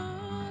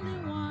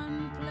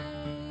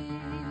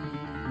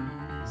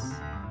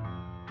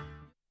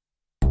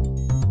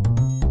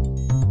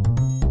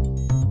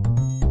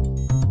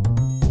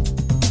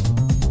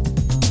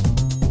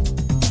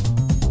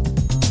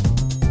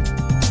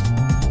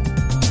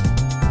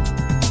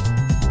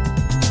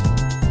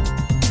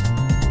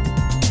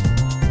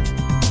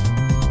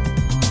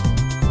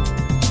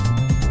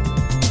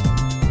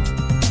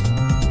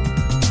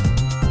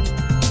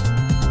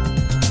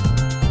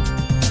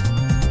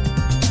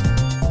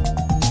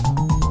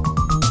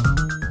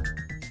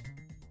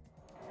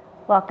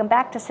 Welcome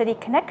back to City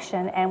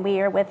Connection, and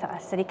we are with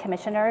City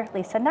Commissioner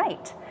Lisa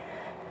Knight.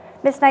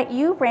 Ms. Knight,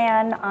 you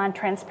ran on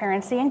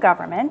transparency in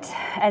government,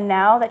 and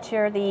now that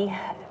you're the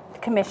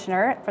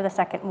commissioner for the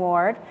 2nd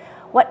Ward,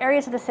 what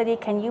areas of the city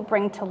can you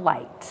bring to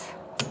light?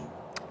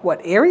 What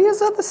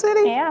areas of the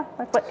city? Yeah,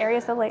 like what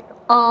areas of the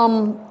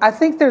I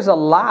think there's a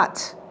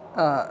lot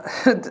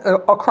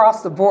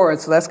across the board,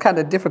 so that's kind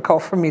of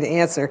difficult for me to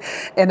answer.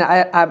 And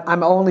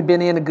I'm only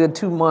been in a good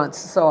 2 months,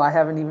 so I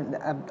haven't even.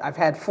 I've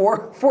had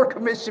four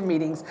commission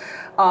meetings.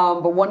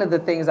 But one of the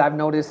things I've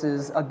noticed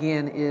is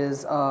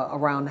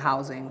around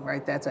housing.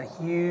 Right, that's a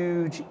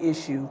huge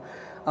issue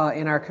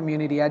in our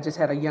community. I just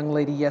had a young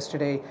lady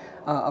yesterday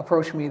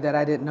approach me that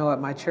I didn't know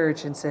at my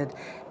church and said,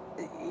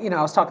 you know,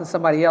 I was talking to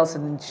somebody else,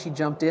 and she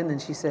jumped in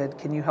and she said,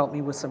 "Can you help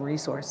me with some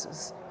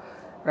resources?"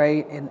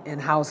 Right,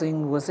 and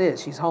housing was it.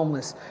 She's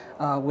homeless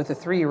with a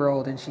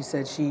 3-year-old, and she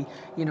said she,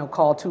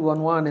 called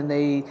 211 and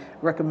they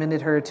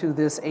recommended her to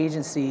this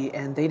agency,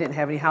 and they didn't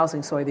have any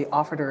housing, so they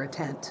offered her a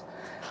tent,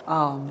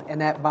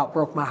 and that about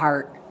broke my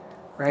heart.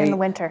 Right, in the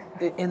winter.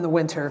 In the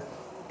winter,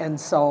 and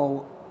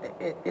so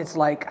it's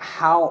like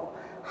how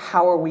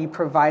are we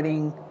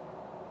providing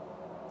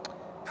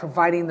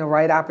the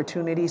right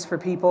opportunities for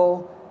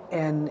people?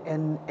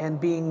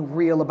 And being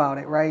real about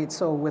it, right?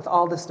 So with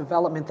all this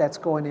development that's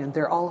going in,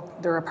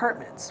 they're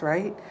apartments,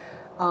 right?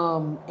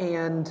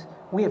 And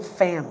we have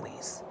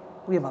families.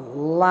 We have a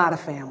lot of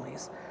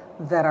families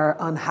that are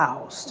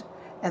unhoused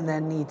and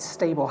that need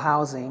stable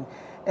housing.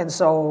 And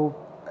so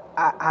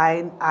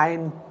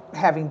I'm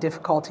having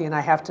difficulty, and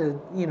I have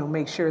to,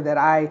 make sure that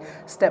I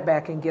step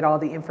back and get all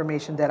the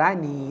information that I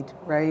need,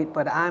 right?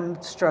 But I'm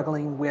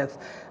struggling with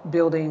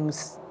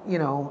buildings,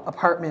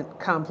 apartment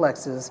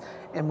complexes,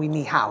 and we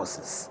need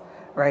houses,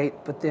 right?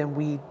 But then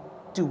we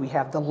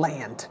have the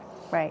land?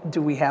 Right.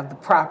 Do we have the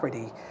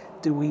property?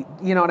 Do we,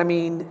 you know what I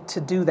mean,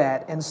 to do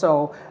that? And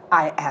so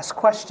I ask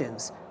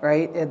questions,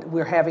 right? And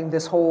we're having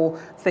this whole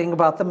thing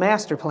about the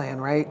master plan,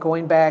 right?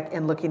 Going back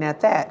and looking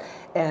at that.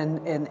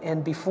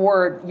 And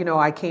before, you know,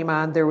 I came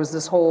on, there was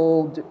this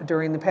whole,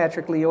 during the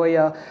Patrick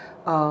Lyoya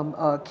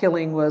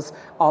killing, was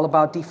all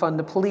about defund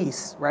the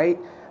police, right?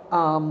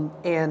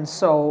 And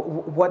so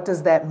what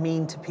does that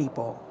mean to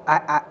people?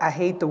 I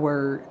hate the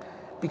word,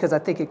 because I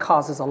think it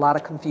causes a lot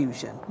of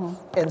confusion.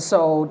 And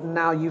so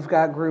now you've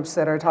got groups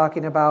that are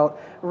talking about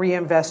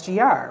reinvest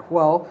GR.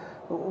 Well,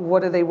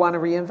 what do they want to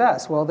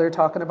reinvest? Well, they're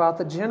talking about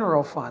the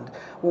general fund.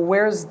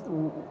 Well,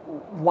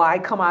 why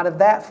come out of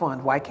that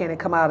fund? Why can't it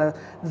come out of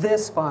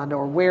this fund?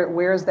 Or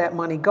where is that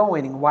money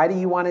going? And why do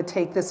you want to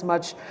take this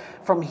much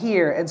from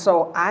here? And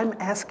so I'm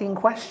asking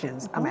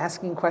questions. I'm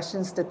asking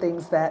questions to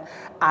things that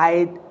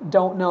I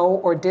don't know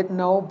or didn't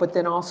know, but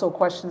then also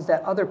questions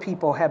that other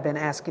people have been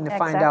asking to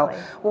find out,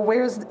 well,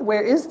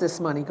 where is this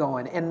money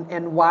going?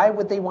 And why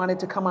would they want it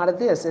to come out of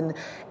this? And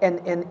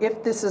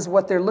if this is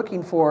what they're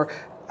looking for,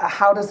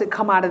 how does it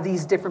come out of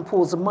these different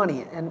pools of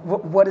money? And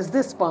what is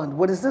this fund?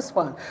 What is this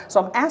fund?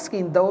 So I'm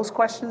asking those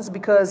questions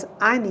because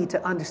I need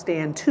to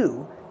understand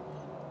too,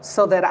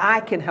 so that I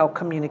can help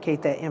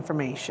communicate that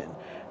information,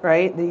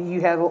 right?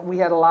 We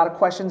had a lot of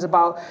questions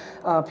about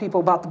people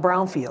about the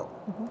brownfield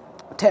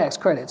tax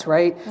credits,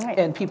 right?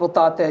 And people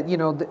thought that, you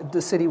know,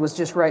 the city was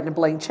just writing a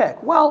blank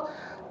check. Well,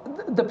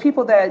 the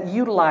people that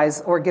utilize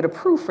or get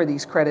approved for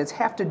these credits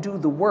have to do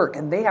the work,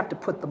 and they have to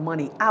put the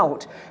money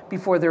out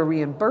before they're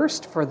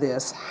reimbursed for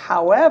this.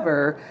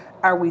 However,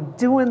 are we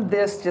doing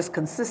this just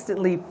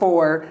consistently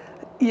for,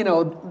 you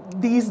know,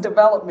 these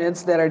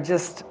developments that are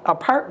just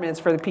apartments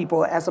for the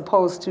people as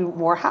opposed to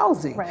more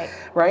housing,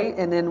 right?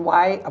 And then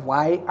why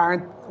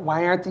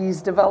aren't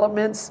these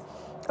developments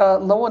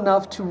low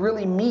enough to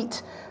really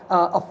meet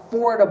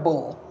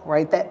affordable,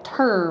 right? That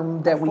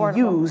term that we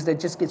use that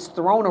just gets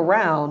thrown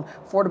around,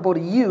 affordable to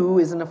you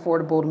isn't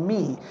affordable to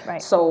me.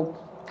 So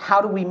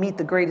how do we meet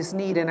the greatest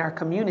need in our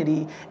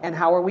community, and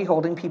how are we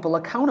holding people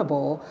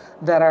accountable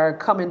that are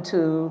coming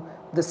to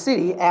the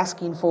city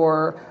asking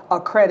for a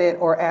credit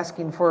or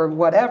asking for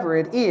whatever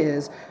it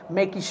is,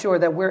 making sure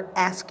that we're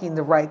asking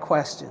the right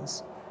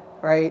questions,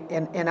 right?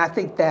 And I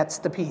think that's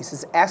the piece,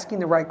 is asking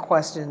the right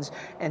questions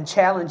and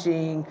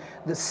challenging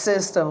the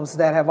systems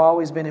that have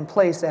always been in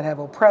place that have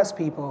oppressed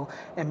people,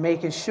 and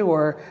making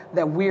sure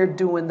that we're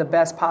doing the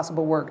best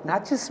possible work.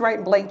 Not just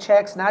writing blank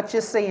checks, not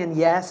just saying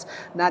yes,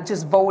 not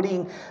just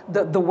voting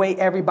the way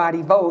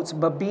everybody votes,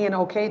 but being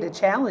okay to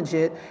challenge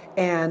it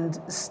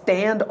and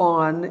stand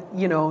on,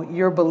 you know,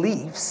 your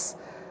beliefs,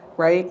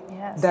 right?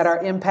 That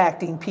are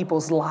impacting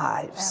people's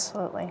lives.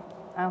 Absolutely.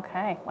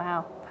 Okay,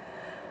 wow.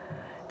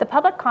 The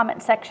public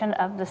comment section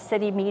of the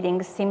city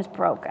meetings seems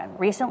broken.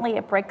 Recently,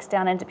 it breaks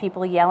down into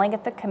people yelling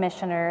at the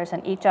commissioners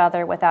and each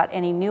other without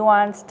any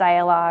nuance,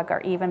 dialogue,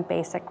 or even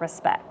basic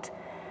respect.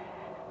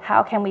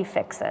 How can we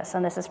fix this?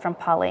 And this is from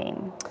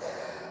Pauline.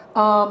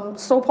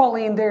 So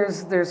Pauline,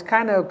 there's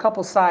kind of a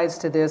couple sides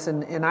to this,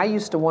 and I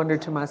used to wonder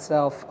to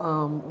myself,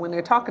 when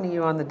they're talking to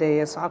you on the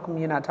dais, how come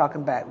you're not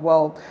talking back?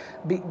 Well,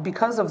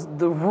 because of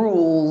the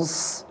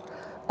rules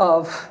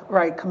of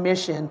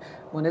commission,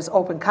 when it's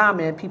open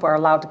comment, people are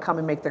allowed to come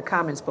and make their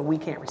comments, but we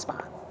can't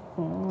respond.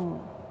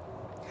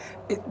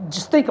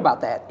 Just think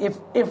about that.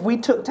 If we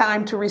took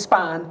time to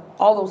respond,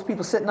 all those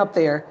people sitting up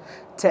there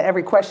to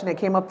every question that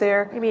came up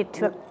there, maybe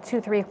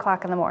 3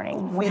 o'clock in the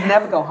morning, we'd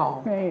never go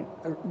home.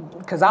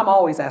 Because I'm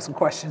always asking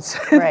questions.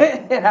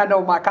 And I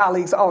know my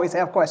colleagues always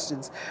have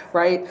questions,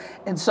 right?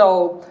 And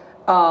so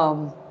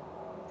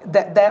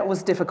that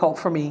was difficult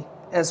for me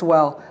as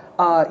well.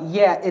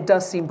 Yeah, it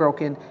does seem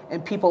broken,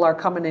 and people are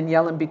coming and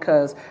yelling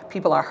because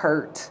people are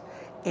hurt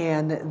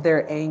and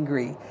they're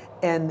angry.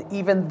 And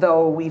even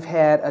though we've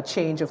had a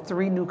change of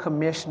 3 new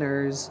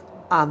commissioners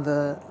on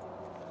the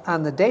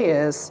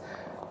dais,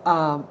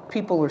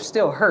 people are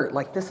still hurt.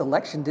 Like, this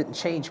election didn't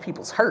change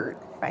people's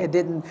hurt. It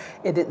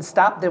didn't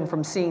stop them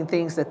from seeing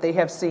things that they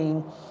have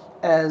seen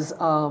as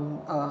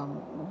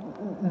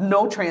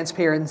no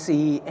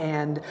transparency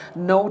and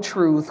no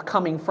truth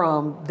coming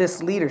from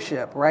this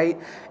leadership, right?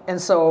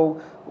 And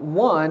so,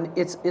 one,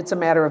 it's a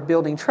matter of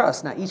building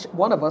trust. Now, each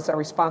one of us are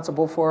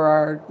responsible for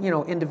our,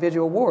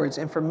 individual wards.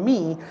 And for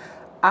me,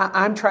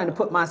 I'm trying to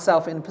put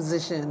myself in a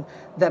position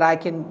that I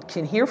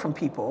can hear from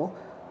people,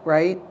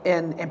 right?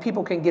 And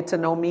people can get to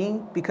know me,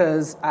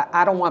 because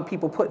I don't want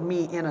people putting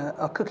me in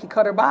a cookie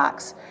cutter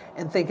box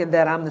and thinking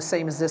that I'm the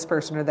same as this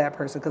person or that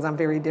person, because I'm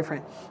very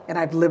different. And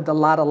I've lived a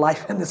lot of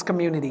life in this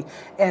community.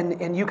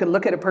 And you can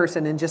look at a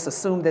person and just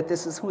assume that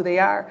this is who they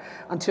are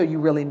until you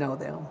really know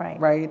them,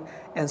 right?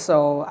 And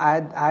so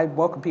I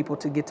welcome people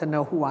to get to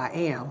know who I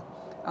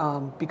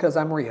am, because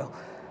I'm real.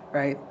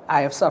 Right,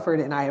 I have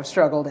suffered and I have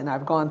struggled, and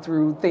I've gone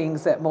through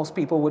things that most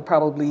people would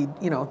probably,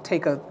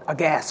 take a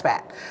gasp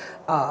at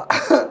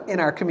in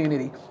our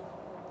community.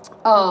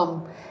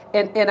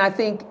 And I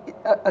think,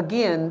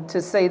 again,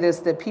 to say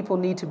this, that people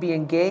need to be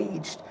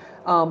engaged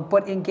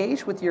but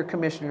engage with your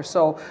commissioner.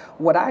 So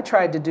what I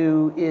tried to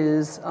do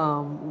is,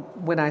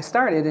 when I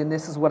started, and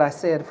this is what I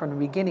said from the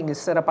beginning, is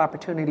set up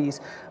opportunities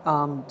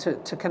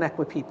to connect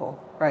with people,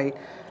 right?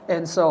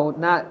 And so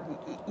not,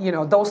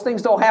 those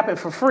things don't happen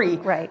for free.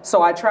 Right.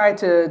 So I try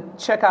to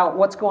check out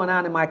what's going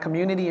on in my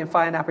community and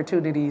find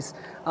opportunities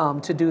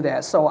to do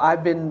that. So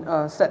I've been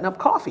setting up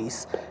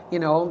coffees.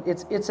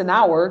 It's an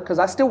hour because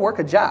I still work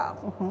a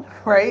job,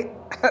 right?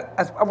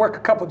 I work a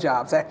couple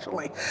jobs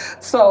actually.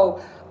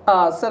 So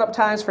set up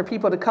times for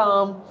people to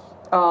come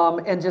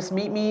and just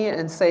meet me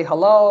and say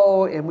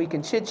hello, and we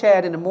can chit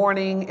chat in the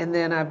morning. And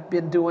then I've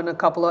been doing a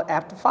couple of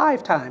after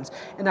 5 times,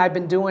 and I've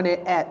been doing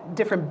it at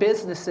different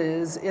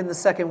businesses in the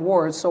 2nd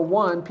Ward. So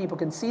one, people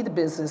can see the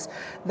business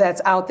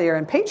that's out there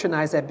and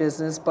patronize that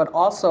business, but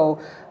also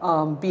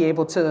be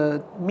able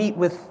to meet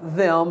with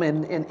them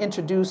and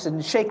introduce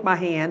and shake my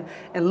hand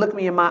and look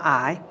me in my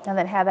eye. And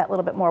then have that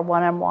little bit more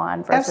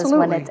one-on-one versus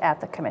when it's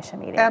at the commission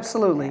meeting.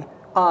 Absolutely. Yeah.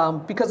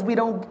 Because we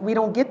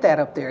don't get that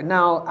up there.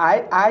 Now,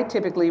 I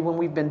typically, when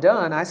we've been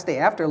done, I stay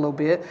after a little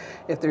bit.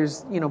 If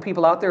there's,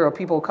 people out there, or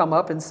people come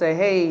up and say,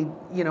 hey,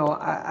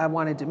 I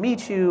wanted to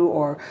meet you,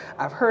 or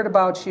I've heard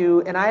about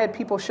you. And I had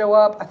people show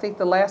up. I think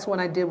the last one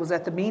I did was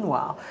at the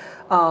Meanwhile.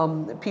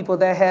 People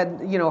that had,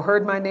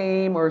 heard my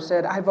name or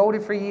said, I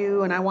voted for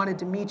you and I wanted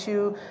to meet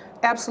you.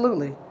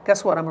 Absolutely.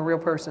 Guess what? I'm a real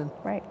person.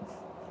 Right.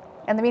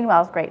 And the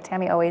Meanwhile is great.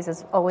 Tammy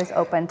is always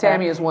open to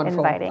Tammy is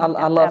wonderful. Inviting. I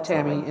love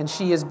Absolutely. Tammy, and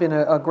she has been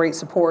a great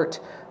support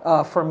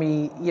for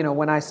me.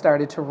 When I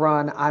started to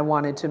run, I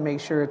wanted to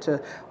make sure to,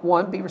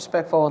 one, be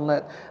respectful and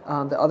let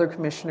the other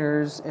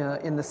commissioners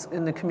in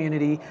the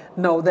community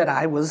know that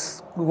I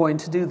was going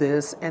to do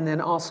this, and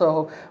then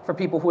also for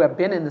people who have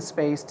been in the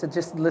space to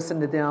just listen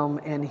to them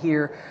and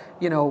hear,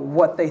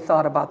 what they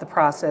thought about the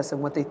process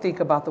and what they think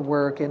about the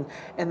work, and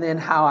then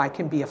how I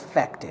can be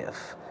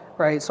effective.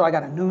 Right, so I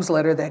got a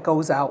newsletter that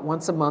goes out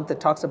once a month that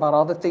talks about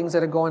all the things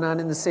that are going on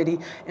in the city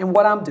and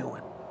what I'm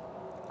doing.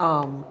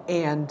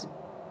 And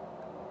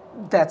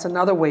that's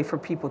another way for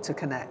people to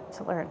connect.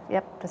 To learn,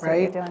 yep, to see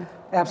right? what you're doing.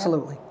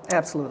 Absolutely, yep.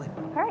 Absolutely.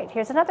 All right,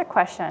 here's another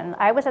question.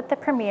 I was at the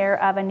premiere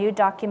of a new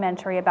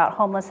documentary about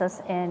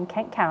homelessness in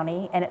Kent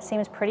County, and it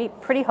seems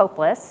pretty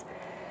hopeless.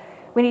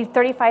 We need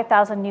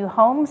 35,000 new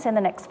homes in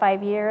the next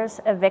 5 years.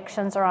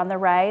 Evictions are on the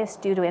rise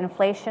due to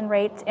inflation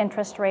rates,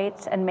 interest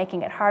rates, and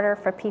making it harder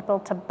for people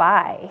to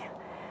buy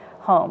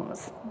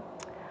homes.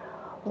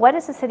 What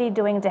is the city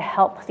doing to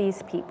help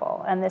these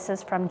people? And this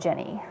is from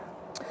Jenny.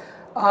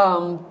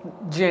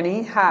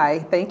 Jenny,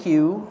 hi, thank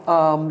you.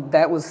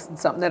 That was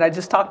something that I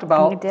just talked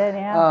about. You did,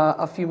 yeah.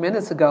 A few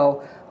minutes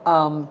ago.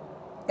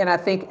 And I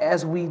think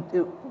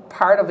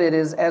part of it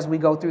is as we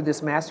go through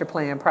this master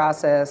plan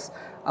process,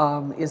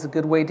 is a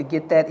good way to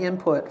get that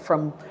input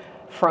from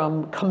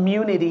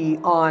community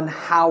on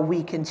how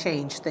we can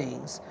change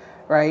things,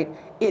 right?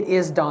 It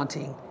is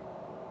daunting.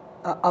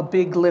 A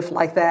big lift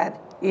like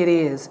that, it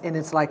is. And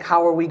it's like,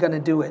 how are we going to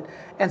do it?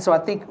 And so I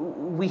think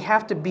we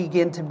have to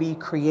begin to be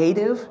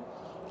creative.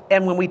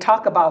 And when we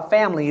talk about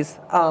families,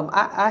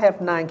 I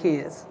have 9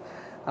 kids.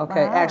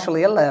 Okay, wow.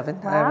 Actually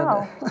 11.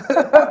 Wow.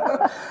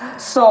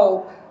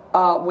 So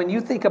when you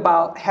think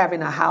about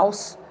having a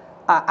house,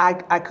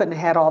 I couldn't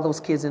have had all those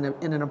kids in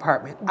an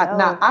apartment. No.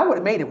 Now, I would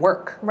have made it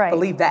work, right.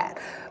 Believe that,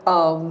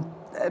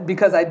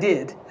 because I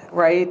did,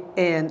 right?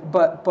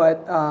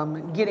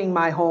 But getting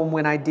my home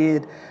when I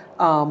did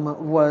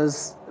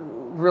was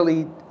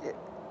really,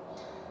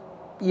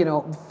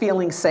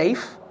 feeling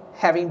safe,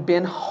 having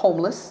been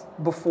homeless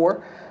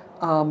before,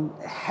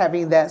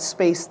 having that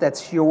space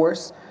that's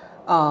yours.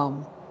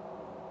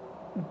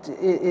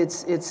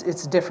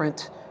 It's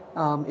different.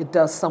 It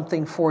does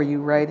something for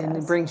you, right? And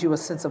it brings you a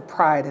sense of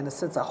pride and a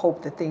sense of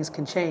hope that things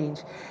can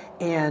change.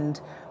 And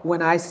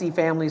when I see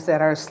families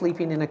that are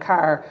sleeping in a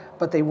car,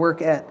 but they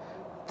work at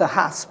the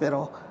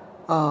hospital,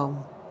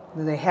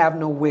 they have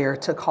nowhere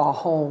to call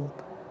home,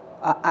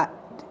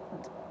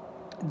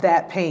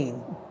 that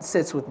pain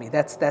sits with me.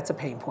 That's a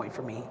pain point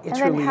for me. It truly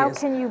is. And then how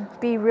can you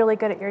be really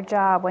good at your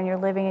job when you're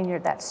living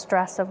in that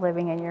stress of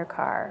living in your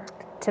car,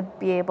 to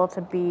be able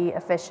to be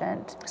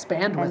efficient? It's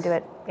bandwidth, and do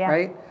it, yeah.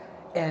 Right?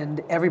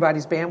 And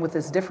everybody's bandwidth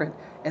is different.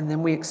 And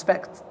then we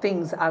expect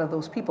things out of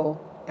those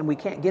people, and we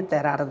can't get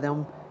that out of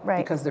them,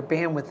 right, because their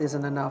bandwidth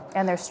isn't enough.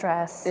 And they're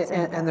stressed.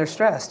 And they're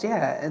stressed,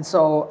 yeah. And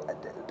so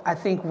I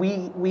think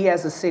we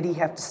as a city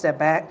have to step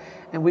back,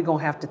 and we're going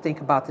to have to think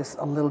about this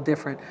a little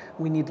different.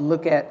 We need to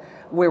look at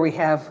where we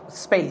have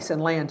space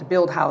and land to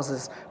build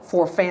houses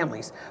for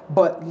families.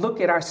 But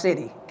look at our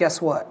city.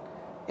 Guess what?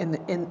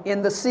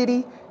 In the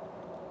city,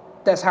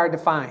 that's hard to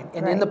find.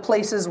 And right. in the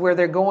places where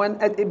they're going,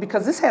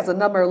 because this has a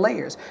number of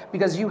layers,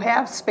 because you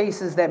have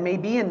spaces that may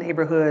be in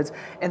neighborhoods,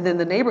 and then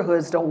the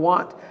neighborhoods don't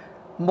want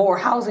more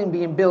housing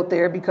being built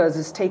there because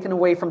it's taken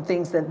away from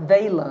things that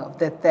they love,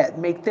 that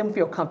make them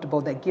feel comfortable,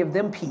 that give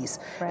them peace.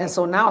 Right. And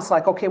so now it's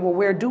like, okay, well,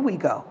 where do we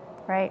go?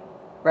 Right.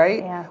 right?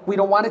 Yeah. We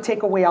don't want to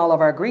take away all of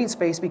our green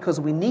space because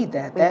we need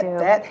that. We do.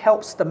 That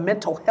helps the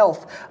mental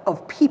health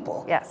of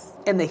people. Yes.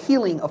 And the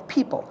healing of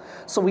people.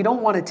 So we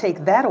don't want to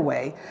take that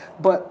away,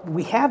 but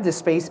we have this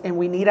space and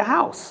we need a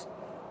house,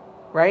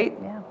 right?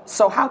 Yeah.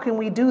 So how can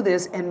we do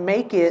this and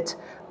make it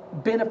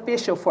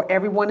beneficial for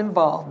everyone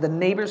involved, the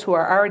neighbors who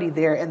are already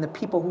there and the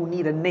people who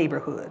need a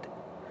neighborhood?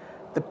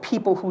 The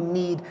people who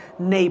need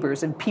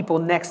neighbors and people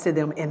next to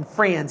them and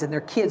friends and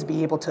their kids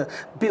be able to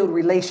build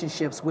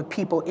relationships with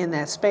people in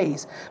that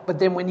space. But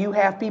then when you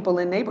have people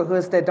in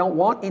neighborhoods that don't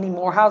want any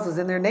more houses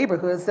in their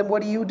neighborhoods, then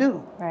what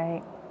do?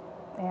 Right.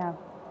 Yeah.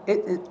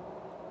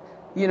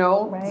 You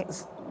know,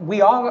 Right.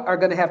 we all are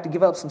going to have to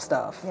give up some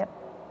stuff Yep.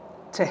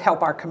 to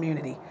help our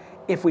community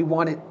if we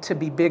want it to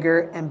be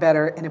bigger and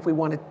better and if we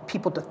wanted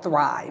people to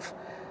thrive.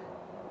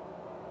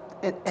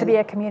 To be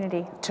a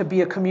community. To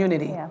be a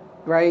community. Yeah.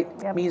 Right?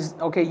 Yep. Means,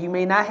 okay, you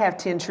may not have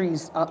 10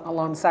 trees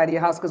along the side of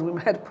your house because we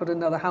might have to put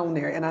another home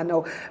there. And I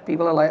know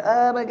people are like,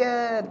 oh my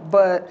God.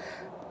 But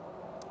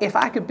if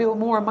I could build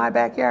more in my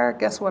backyard,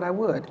 guess what I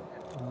would?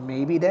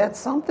 Maybe that's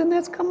something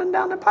that's coming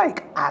down the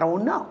pike. I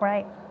don't know.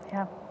 Right.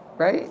 Yeah.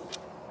 Right?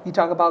 You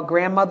talk about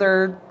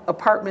grandmother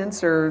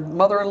apartments or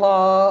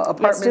mother-in-law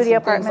apartments studio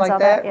and things apartments, like all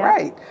that. that, yeah.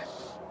 Right.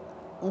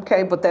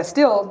 Okay, but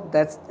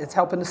it's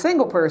helping the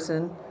single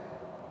person,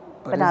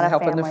 but not it's a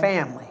helping the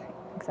family. family.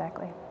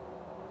 Exactly.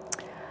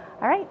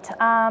 All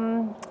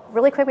right.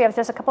 Really quick, we have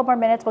just a couple more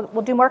minutes.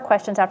 We'll do more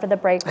questions after the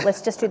break, but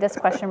let's just do this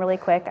question really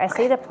quick. I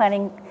see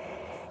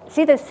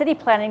the city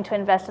planning to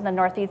invest in the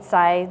northeast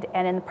side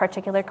and in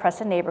particular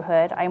Crescent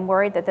neighborhood. I'm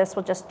worried that this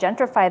will just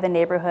gentrify the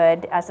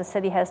neighborhood as the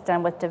city has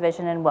done with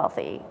Division and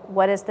Wealthy.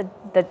 What is the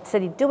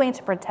city doing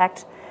to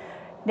protect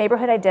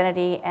neighborhood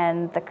identity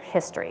and the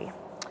history?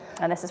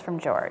 And this is from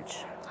George.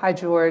 Hi,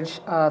 George.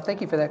 Thank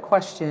you for that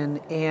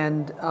question.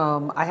 And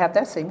I have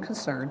that same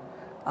concern.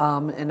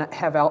 And I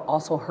have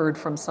also heard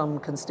from some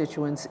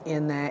constituents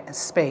in that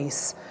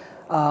space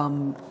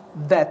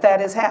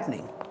that is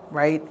happening,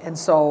 right? And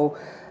so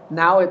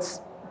now it's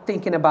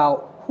thinking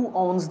about who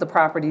owns the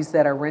properties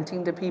that are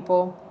renting to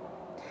people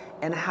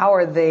and how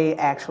are they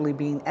actually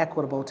being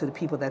equitable to the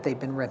people that they've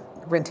been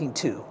renting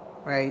to,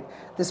 right?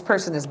 This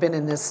person has been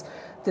in this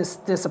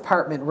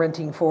apartment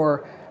renting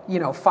for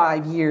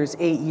 5 years,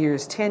 8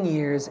 years, 10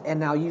 years, and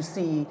now you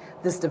see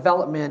this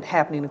development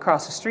happening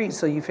across the street,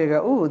 so you figure,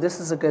 oh, this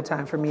is a good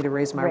time for me to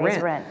raise my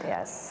rent.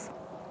 Yes.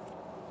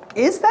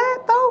 Is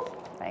that though?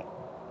 Right.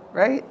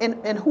 Right?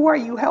 And who are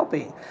you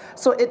helping?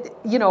 So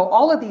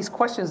all of these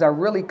questions are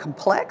really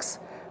complex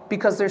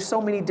because there's so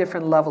many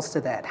different levels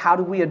to that. How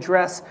do we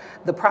address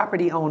the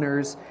property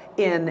owners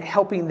in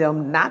helping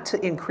them not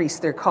to increase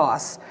their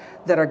costs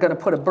that are going to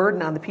put a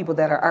burden on the people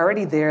that are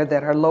already there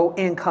that are low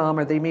income,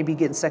 or they may be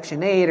getting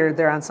Section 8, or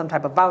they're on some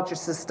type of voucher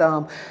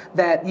system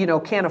that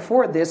can't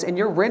afford this, and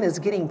your rent is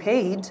getting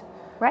paid.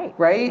 Right.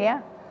 Right?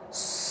 Yeah.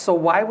 So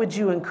why would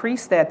you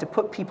increase that to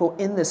put people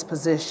in this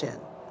position?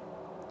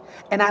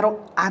 And I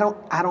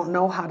don't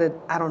know how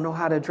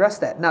to address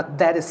that. Now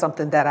that is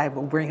something that I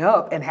will bring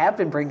up and have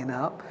been bringing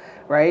up,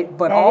 right?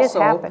 But and also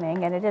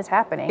it is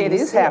happening. It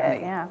is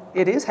happening. Yeah.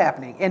 It is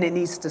happening, and it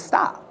needs to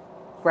stop.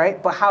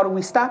 Right? But how do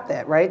we stop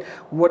that, right?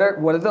 What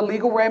are the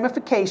legal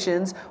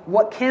ramifications?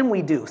 What can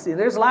we do? See,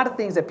 there's a lot of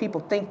things that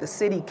people think the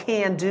city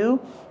can do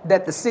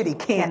that the city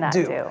cannot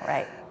do.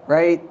 Right.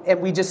 Right?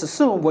 And we just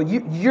assume, well,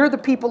 you're the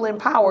people in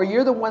power.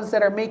 You're the ones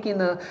that are making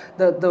the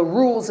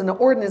rules and the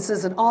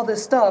ordinances and all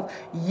this stuff.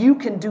 You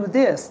can do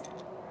this.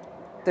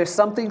 There's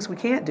some things we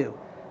can't do.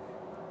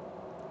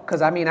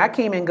 Because, I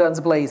came in guns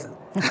blazing.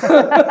 So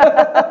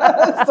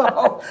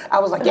I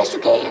was like, yes, you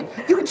can.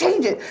 You can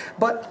change it.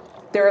 But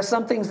there are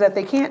some things that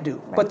they can't do.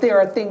 Right. But there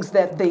are things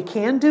that they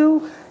can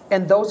do,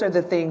 and those are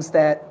the things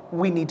that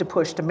we need to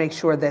push to make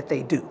sure that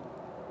they do.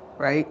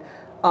 Right?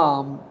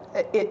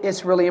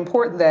 It's really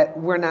important that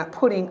we're not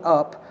putting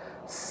up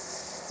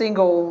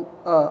single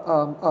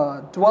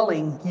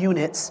dwelling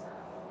units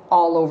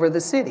all over the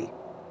city.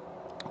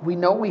 We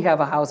know we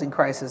have a housing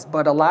crisis,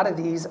 but a lot of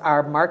these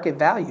are market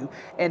value,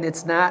 and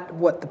it's not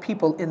what the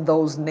people in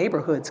those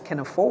neighborhoods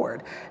can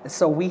afford. And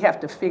so we have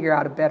to figure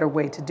out a better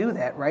way to do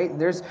that, right? And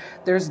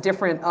there's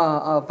different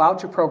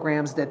voucher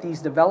programs that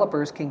these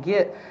developers can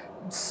get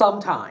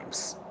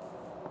sometimes,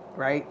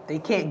 right? They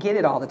can't get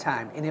it all the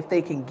time. And if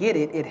they can get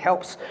it, it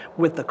helps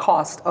with the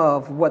cost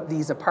of what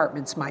these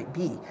apartments might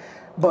be.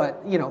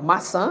 But, my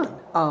son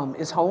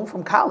is home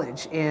from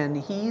college, and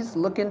he's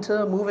looking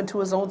to move into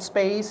his own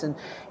space, and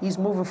he's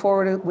moving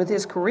forward with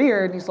his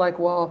career. And he's like,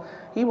 well,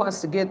 he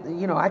wants to get,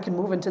 I can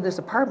move into this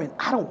apartment.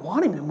 I don't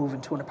want him to move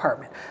into an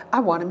apartment.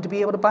 I want him to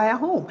be able to buy a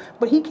home.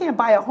 But he can't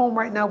buy a home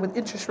right now with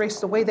interest rates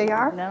the way they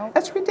are. No.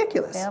 That's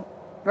ridiculous. Yep.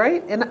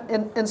 Right?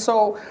 And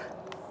so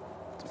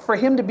for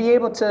him to be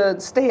able to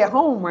stay at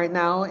home right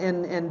now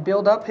and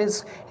build up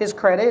his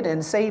credit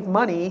and save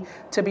money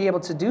to be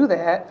able to do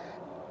that,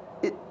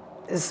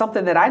 is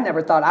something that I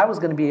never thought I was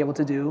going to be able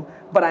to do,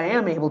 but I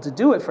am able to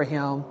do it for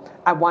him.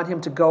 I want him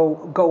to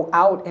go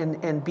out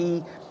and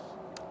be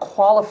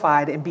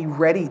qualified and be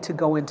ready to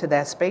go into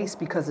that space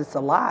because it's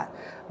a lot.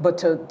 But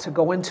to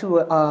go into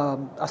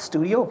a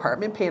studio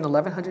apartment paying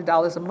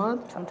 $1,100 a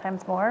month,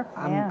 sometimes more.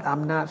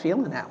 I'm not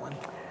feeling that one.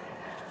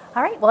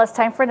 All right, well, it's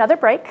time for another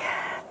break.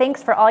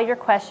 Thanks for all your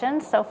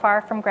questions so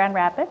far from Grand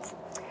Rapids.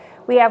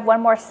 We have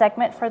one more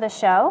segment for the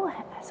show,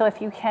 so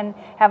if you can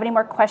have any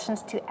more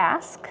questions to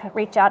ask,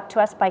 reach out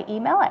to us by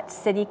email at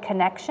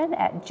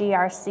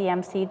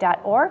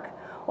cityconnection@grcmc.org,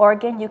 or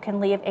again, you can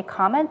leave a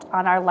comment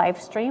on our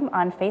live stream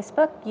on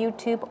Facebook,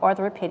 YouTube, or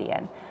the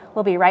Rapidian.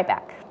 We'll be right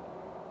back.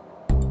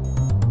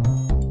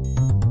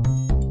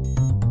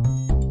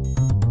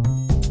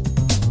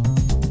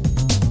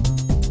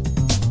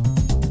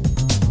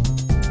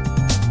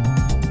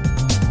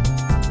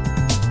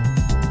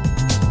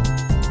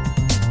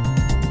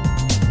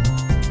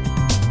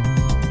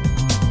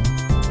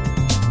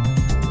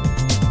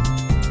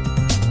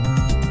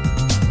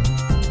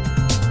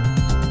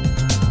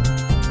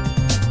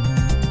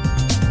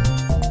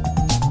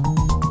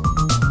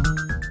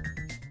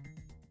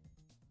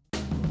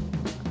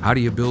 How do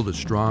you build a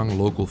strong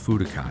local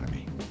food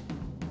economy?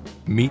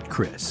 Meet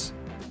Chris.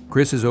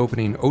 Chris is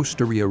opening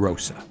Osteria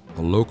Rosa,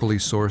 a locally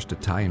sourced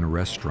Italian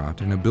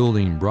restaurant in a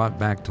building brought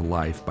back to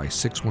life by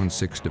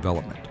 616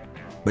 Development.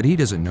 But he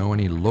doesn't know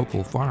any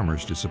local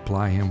farmers to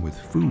supply him with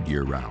food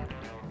year-round.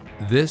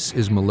 This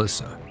is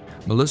Melissa.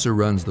 Melissa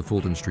runs the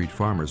Fulton Street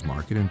Farmers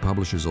Market and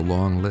publishes a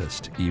long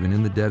list, even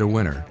in the dead of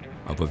winter,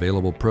 of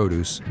available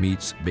produce,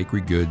 meats,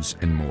 bakery goods,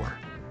 and more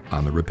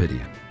on the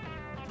Rapidian.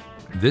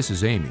 This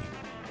is Amy.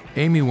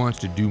 Amy wants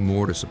to do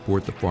more to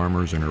support the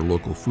farmers in her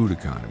local food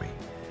economy.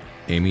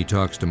 Amy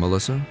talks to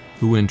Melissa,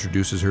 who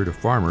introduces her to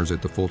farmers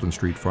at the Fulton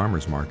Street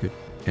Farmers Market,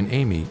 and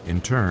Amy,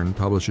 in turn,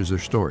 publishes their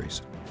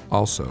stories,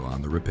 also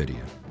on the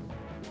Rapidian.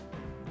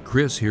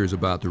 Chris hears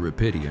about the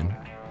Rapidian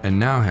and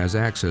now has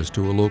access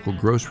to a local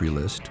grocery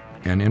list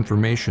and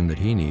information that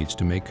he needs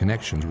to make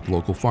connections with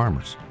local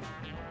farmers.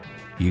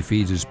 He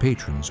feeds his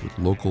patrons with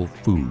local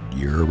food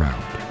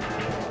year-round.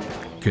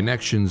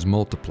 Connections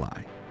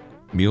multiply.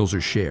 Meals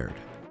are shared.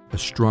 A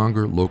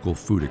stronger local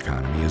food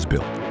economy is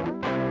built.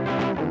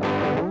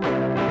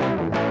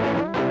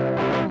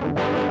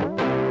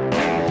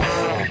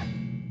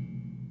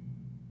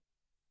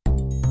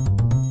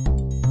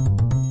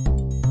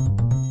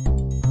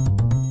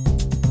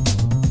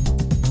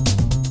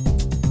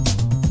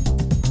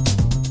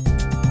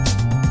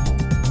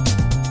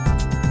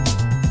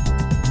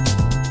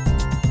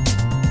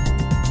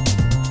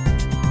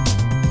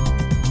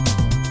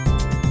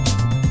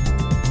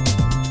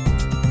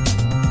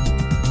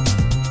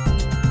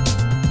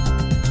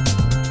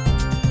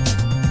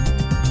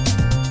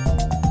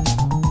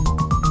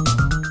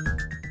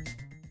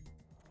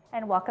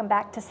 Welcome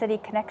back to City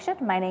Connection.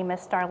 My name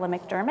is Starla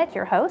McDermott,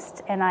 your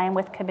host, and I am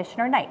with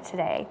Commissioner Knight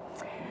today.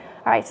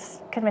 All right,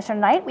 Commissioner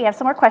Knight, we have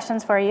some more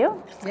questions for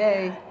you.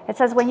 Yay. It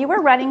says, when you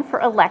were running for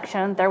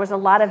election, there was a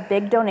lot of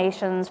big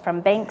donations from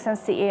banks and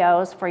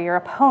CEOs for your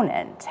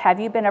opponent. Have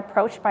you been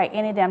approached by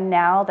any of them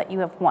now that you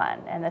have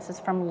won? And this is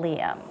from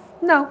Liam.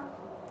 No.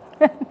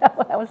 No,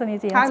 that was an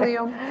easy answer. Hi,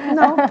 Liam.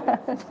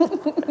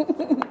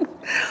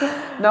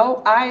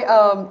 No.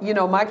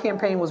 No, my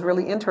campaign was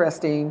really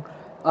interesting.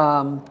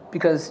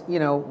 Because, you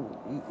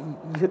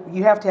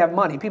have to have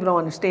money. People don't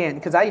understand.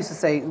 Because I used to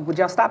say, would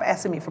y'all stop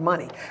asking me for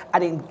money? I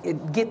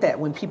didn't get that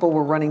when people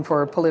were running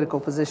for political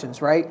positions,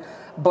 right?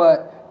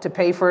 But to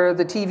pay for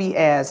the TV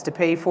ads, to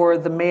pay for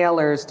the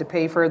mailers, to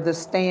pay for the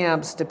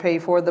stamps, to pay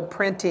for the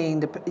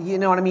printing, you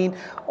know what I mean?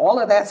 All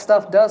of that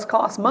stuff does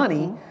cost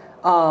money.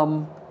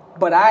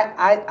 But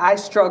I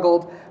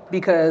struggled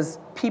because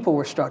people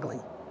were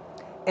struggling.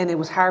 And it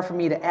was hard for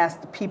me to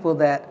ask the people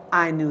that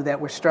I knew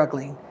that were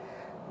struggling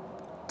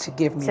to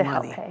give me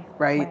money,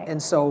 right?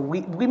 And so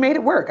we made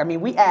it work. I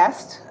mean, we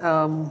asked,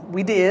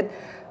 we did,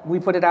 we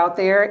put it out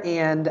there,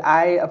 and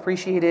I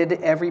appreciated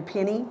every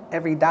penny,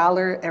 every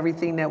dollar,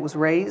 everything that was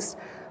raised,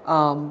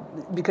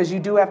 because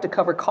you do have to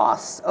cover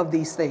costs of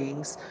these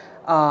things.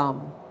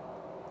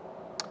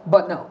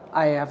 But no,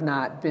 I have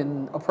not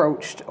been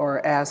approached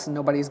or asked.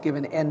 Nobody's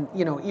given, and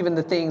even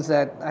the things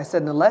that I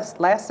said in the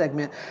last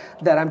segment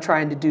that I'm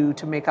trying to do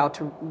to make out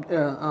to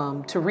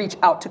reach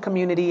out to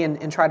community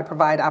and try to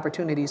provide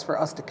opportunities for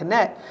us to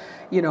connect.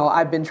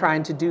 I've been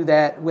trying to do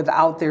that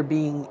without there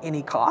being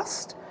any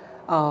cost.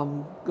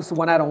 So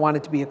one, I don't want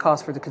it to be a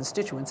cost for the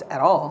constituents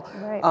at all,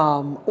 right.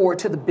 Or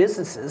to the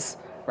businesses,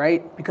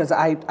 right? Because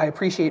I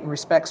appreciate and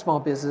respect small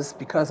business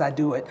because I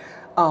do it.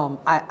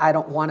 I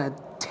don't want to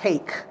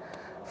take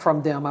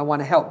from them. I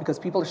want to help because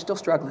people are still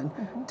struggling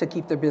to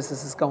keep their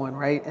businesses going,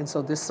 right? And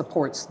so this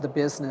supports the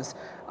business.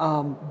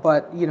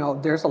 But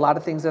there's a lot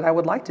of things that I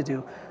would like to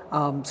do.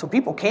 So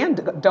people can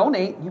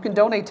donate. You can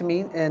donate to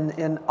me,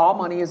 and all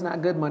money is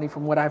not good money,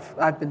 from what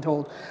I've been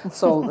told.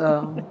 So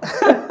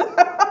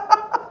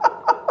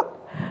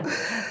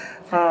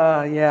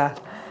yeah.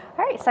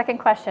 All right, second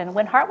question.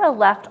 When Hartwell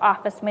left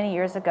office many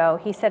years ago,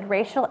 he said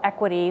racial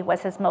equity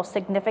was his most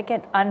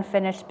significant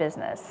unfinished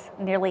business.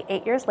 Nearly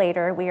 8 years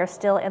later, we are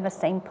still in the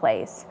same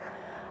place.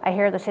 I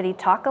hear the city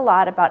talk a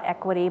lot about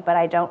equity, but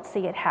I don't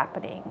see it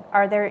happening.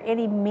 Are there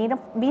any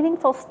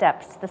meaningful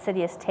steps the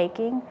city is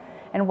taking?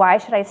 And why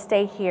should I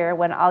stay here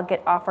when I'll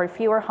get offered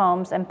fewer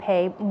homes and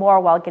pay more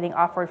while getting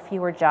offered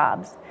fewer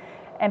jobs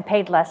and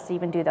paid less to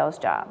even do those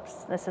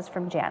jobs? This is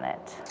from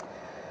Janet.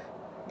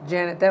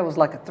 Janet, that was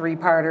like a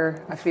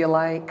three-parter, I feel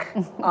like.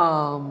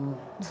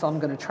 So I'm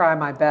going to try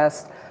my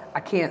best. I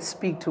can't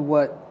speak to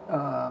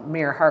what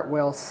Mayor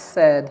Hartwell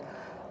said,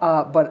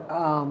 but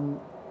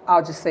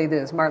I'll just say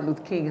this. Martin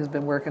Luther King has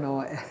been working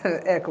on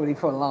equity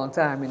for a long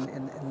time,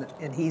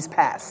 and he's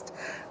passed,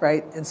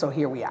 right? And so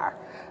here we are.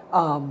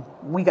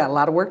 We got a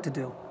lot of work to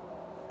do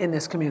in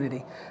this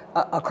community,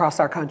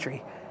 across our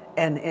country.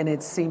 And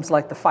it seems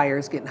like the fire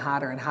is getting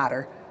hotter and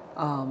hotter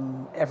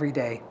every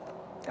day,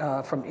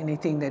 from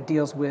anything that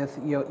deals with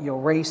your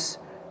race,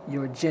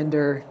 your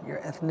gender, your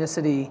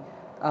ethnicity,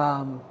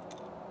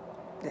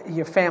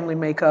 your family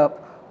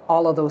makeup,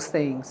 all of those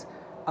things.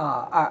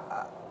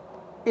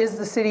 Is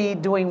the city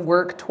doing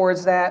work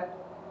towards that?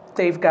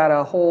 They've got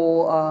a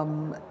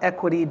whole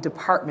equity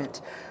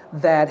department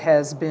that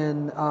has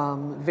been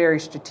very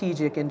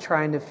strategic in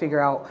trying to figure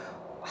out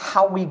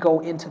how we go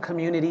into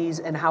communities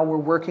and how we're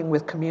working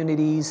with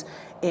communities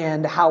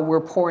and how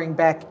we're pouring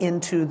back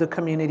into the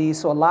communities.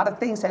 So a lot of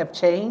things have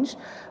changed,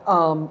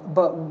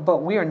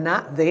 but we are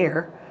not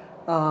there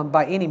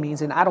by any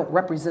means, and I don't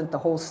represent the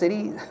whole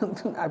city,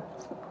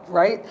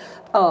 right?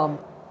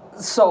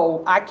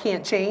 So I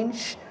can't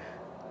change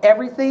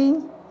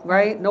everything,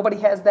 right? Nobody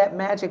has that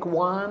magic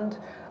wand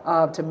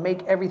to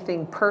make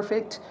everything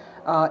perfect.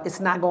 It's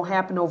not going to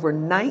happen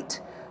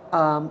overnight,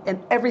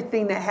 and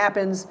everything that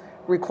happens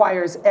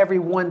requires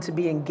everyone to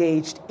be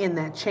engaged in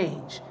that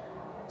change.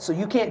 So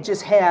you can't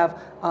just have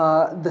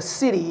the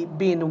city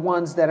being the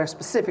ones that are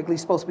specifically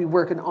supposed to be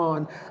working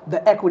on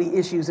the equity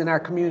issues in our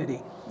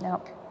community.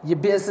 Nope. Your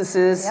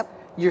businesses,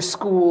 your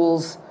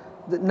schools,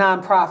 the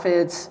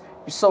nonprofits,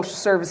 your social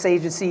service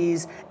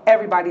agencies,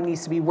 everybody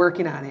needs to be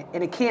working on it.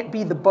 And it can't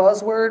be the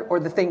buzzword or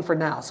the thing for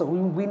now. So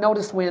we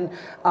noticed when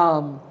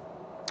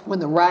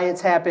the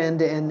riots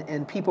happened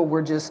and people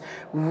were just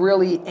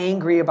really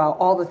angry about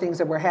all the things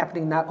that were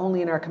happening, not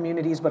only in our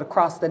communities, but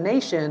across the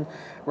nation,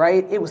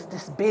 right? It was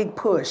this big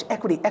push,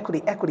 equity,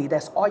 equity, equity.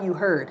 That's all you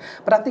heard.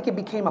 But I think it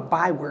became a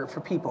byword for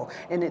people.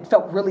 And it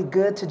felt really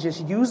good to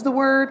just use the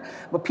word,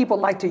 but people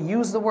like to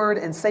use the word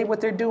and say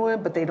what they're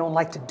doing, but they don't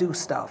like to do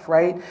stuff,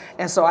 right?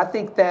 And so I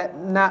think that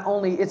not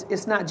only,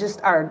 it's not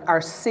just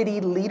our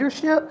city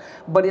leadership,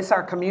 but it's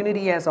our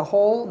community as a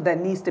whole that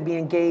needs to be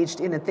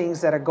engaged in the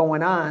things that are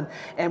going on.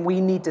 And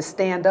we need to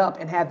stand up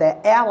and have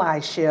that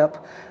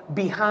allyship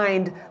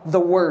behind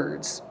the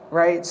words,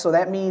 right? So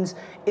that means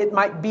it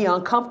might be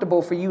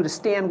uncomfortable for you to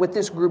stand with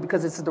this group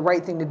because it's the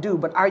right thing to do,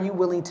 but are you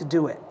willing to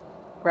do it,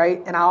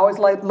 right? And I always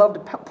love to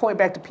point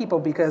back to people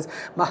because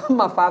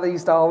my father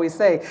used to always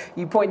say,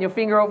 you point your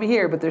finger over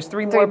here, but there's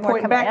three more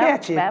pointing back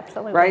at you,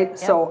 absolutely. Right? Yep.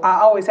 So I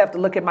always have to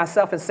look at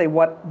myself and say,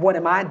 what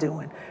am I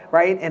doing,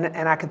 right?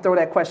 And I can throw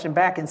that question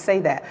back and say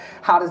that.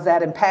 How does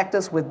that impact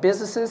us with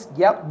businesses?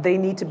 Yep, they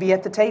need to be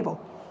at the table.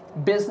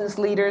 Business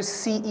leaders,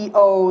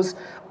 CEOs,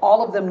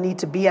 all of them need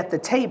to be at the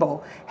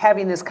table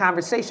having this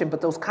conversation.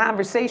 But those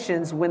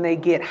conversations, when they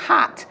get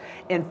hot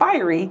and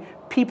fiery,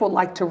 people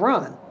like to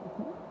run,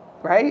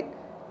 right?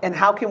 And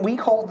how can we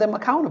hold them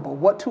accountable?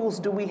 What tools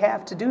do we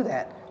have to do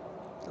that?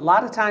 A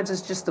lot of times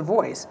it's just the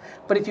voice.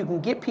 But if you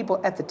can get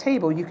people at the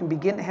table, you can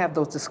begin to have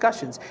those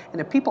discussions. And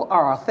if people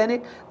are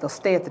authentic, they'll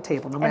stay at the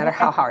table no matter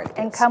how hard it gets.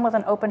 And come with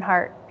an open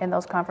heart in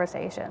those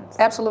conversations.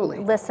 Absolutely.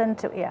 Listen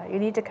to, you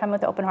need to come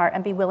with an open heart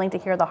and be willing to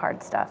hear the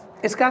hard stuff.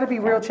 It's got to be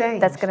real change.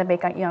 That's going to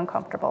make you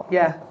uncomfortable.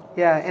 Yeah.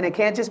 And it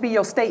can't just be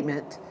your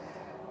statement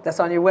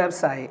that's on your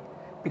website,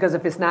 because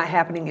if it's not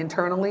happening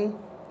internally,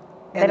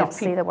 they don't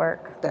see the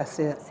work. That's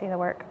it. See the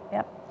work,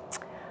 yep.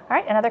 All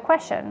right, another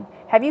question.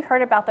 Have you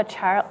heard about the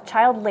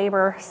child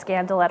labor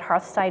scandal at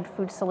Hearthside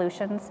Food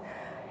Solutions?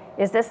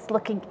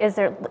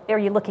 Are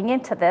you looking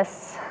into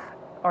this,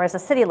 or is the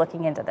city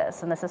looking into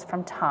this? And this is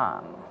from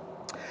Tom.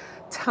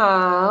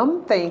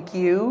 Tom, thank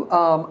you.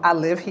 I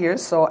live here,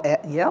 so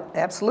yep,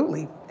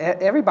 absolutely.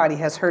 Everybody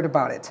has heard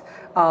about it.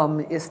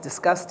 It's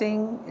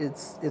disgusting.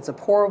 It's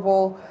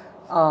abhorrible.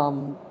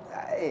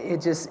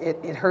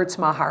 It hurts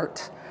my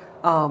heart.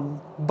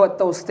 But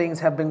those things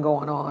have been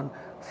going on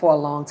for a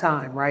long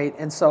time, right?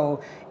 And so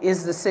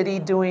is the city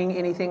doing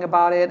anything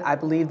about it? I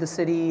believe the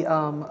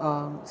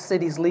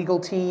city's legal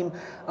team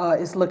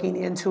is looking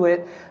into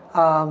it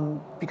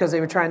because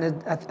they were trying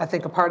to, I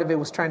think a part of it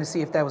was trying to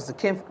see if that was the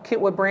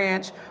Kentwood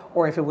branch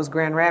or if it was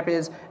Grand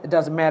Rapids. It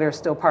doesn't matter, it's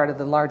still part of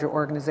the larger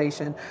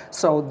organization.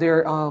 So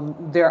there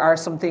are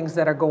some things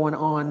that are going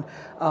on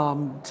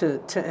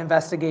to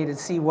investigate and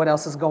see what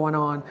else is going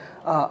on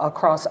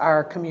across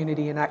our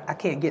community. And I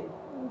can't get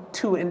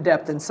too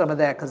in-depth in some of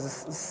that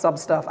because some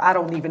stuff I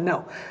don't even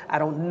know. I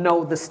don't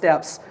know the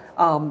steps,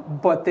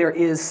 but there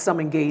is some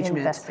engagement.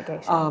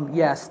 Investigation.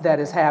 Yes, that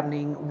is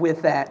happening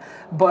with that.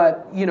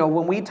 But,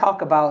 when we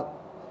talk about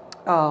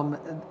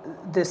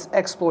this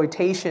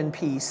exploitation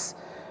piece,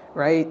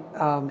 right?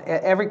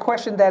 Every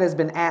question that has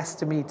been asked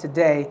to me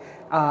today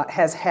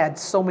has had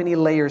so many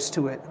layers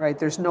to it, right?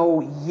 There's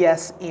no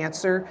yes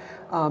answer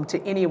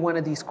to any one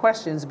of these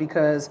questions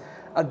because,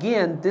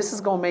 again, this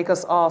is going to make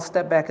us all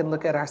step back and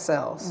look at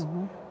ourselves,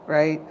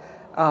 right?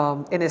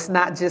 And it's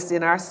not just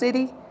in our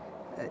city.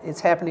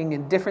 It's happening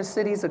in different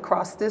cities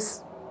across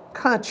this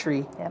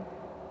country,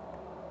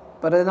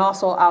 but then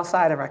also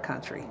outside of our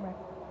country,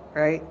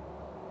 right?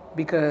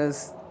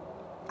 Because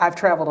I've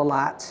traveled a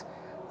lot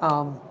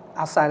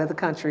outside of the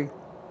country,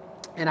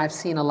 and I've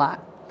seen a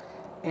lot.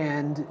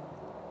 And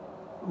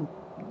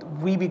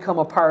we become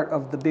a part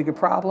of the bigger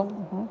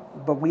problem,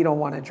 but we don't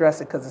want to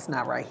address it because it's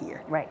not right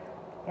here. Right.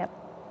 Yep.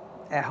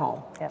 At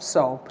home. Yep.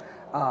 So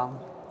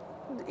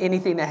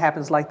anything that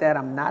happens like that,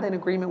 I'm not in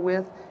agreement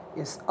with.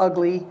 It's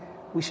ugly.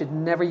 We should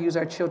never use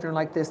our children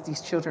like this.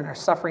 These children are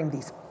suffering,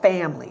 these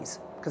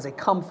families, because they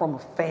come from a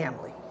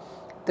family.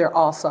 They're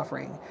all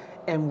suffering.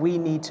 And we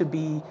need to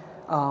be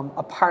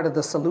a part of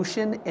the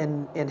solution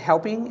in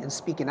helping and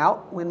speaking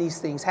out when these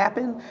things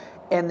happen,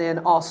 and then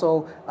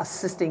also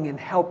assisting in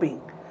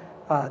helping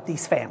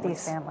these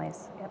families. These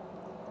families, yep.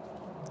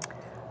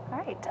 All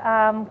right,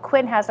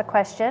 Quinn has a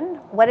question.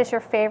 What is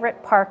your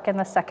favorite park in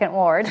the 2nd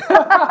Ward?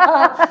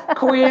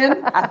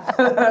 Quinn,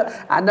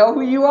 I know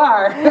who you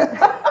are.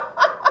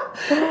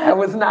 That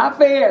was not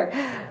fair.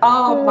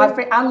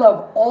 I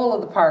love all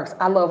of the parks.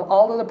 I love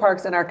all of the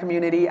parks in our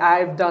community.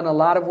 I've done a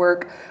lot of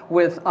work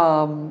with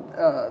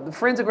the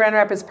Friends of Grand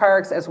Rapids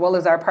Parks as well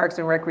as our Parks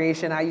and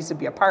Recreation. I used to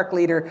be a park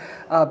leader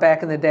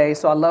back in the day,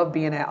 so I love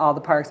being at all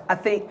the parks. I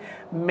think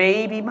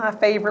maybe my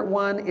favorite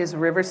one is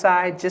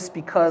Riverside just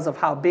because of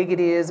how big it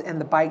is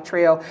and the bike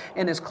trail,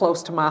 and it's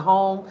close to my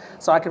home,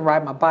 so I can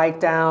ride my bike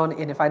down,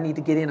 and if I need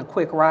to get in a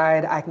quick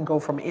ride, I can go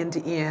from end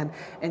to end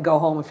and go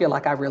home and feel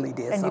like I really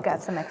did something. And you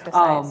got some exercise.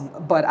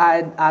 But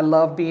I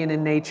love being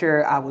in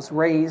nature. I was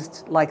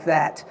raised like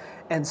that.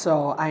 And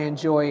so I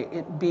enjoy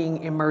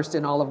being immersed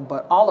in all of them.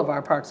 But all of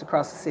our parks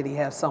across the city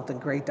have something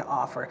great to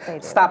offer.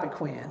 Stop it,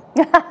 Quinn.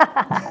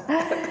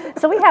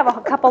 So we have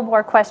a couple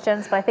more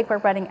questions, but I think we're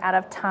running out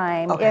of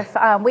time. Okay. If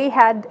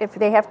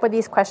they have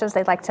these questions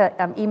they'd like to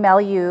email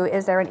you,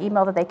 is there an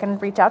email that they can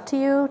reach out to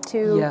you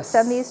to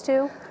send these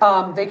to?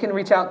 They can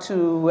reach out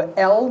to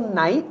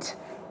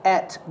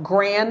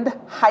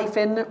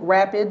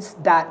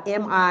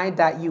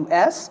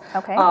lknight@grand-rapids.mi.us.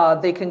 Okay.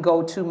 They can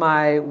go to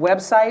my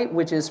website,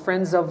 which is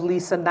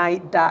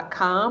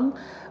friendsoflisaKnight.com,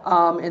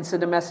 and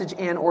send a message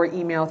and or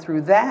email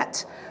through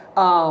that.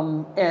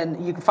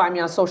 And you can find me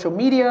on social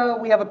media.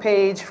 We have a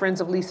page,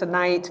 Friends of Lisa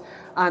Knight,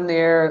 on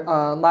there.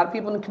 A lot of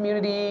people in the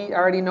community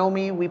already know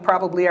me. We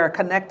probably are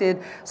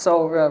connected.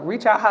 So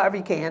reach out however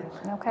you can.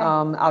 Okay.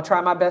 I'll try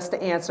my best to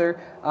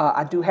answer.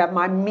 I do have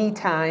my me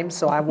time,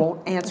 so I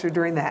won't answer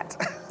during that.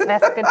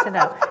 That's good to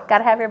know. Got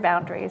to have your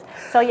boundaries.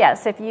 So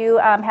yes, if you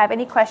have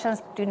any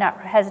questions, do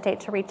not hesitate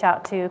to reach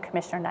out to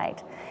Commissioner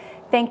Knight.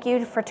 Thank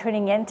you for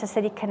tuning in to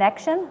City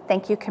Connection.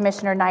 Thank you,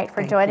 Commissioner Knight,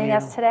 for joining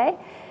us today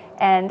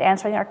and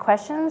answering our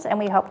questions, and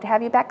we hope to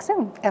have you back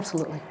soon.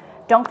 Absolutely.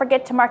 Don't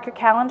forget to mark your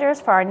calendars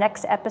for our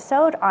next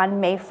episode on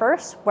May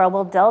 1st, where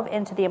we'll delve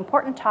into the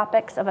important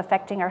topics of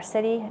affecting our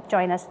city.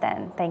 Join us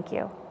then. Thank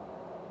you.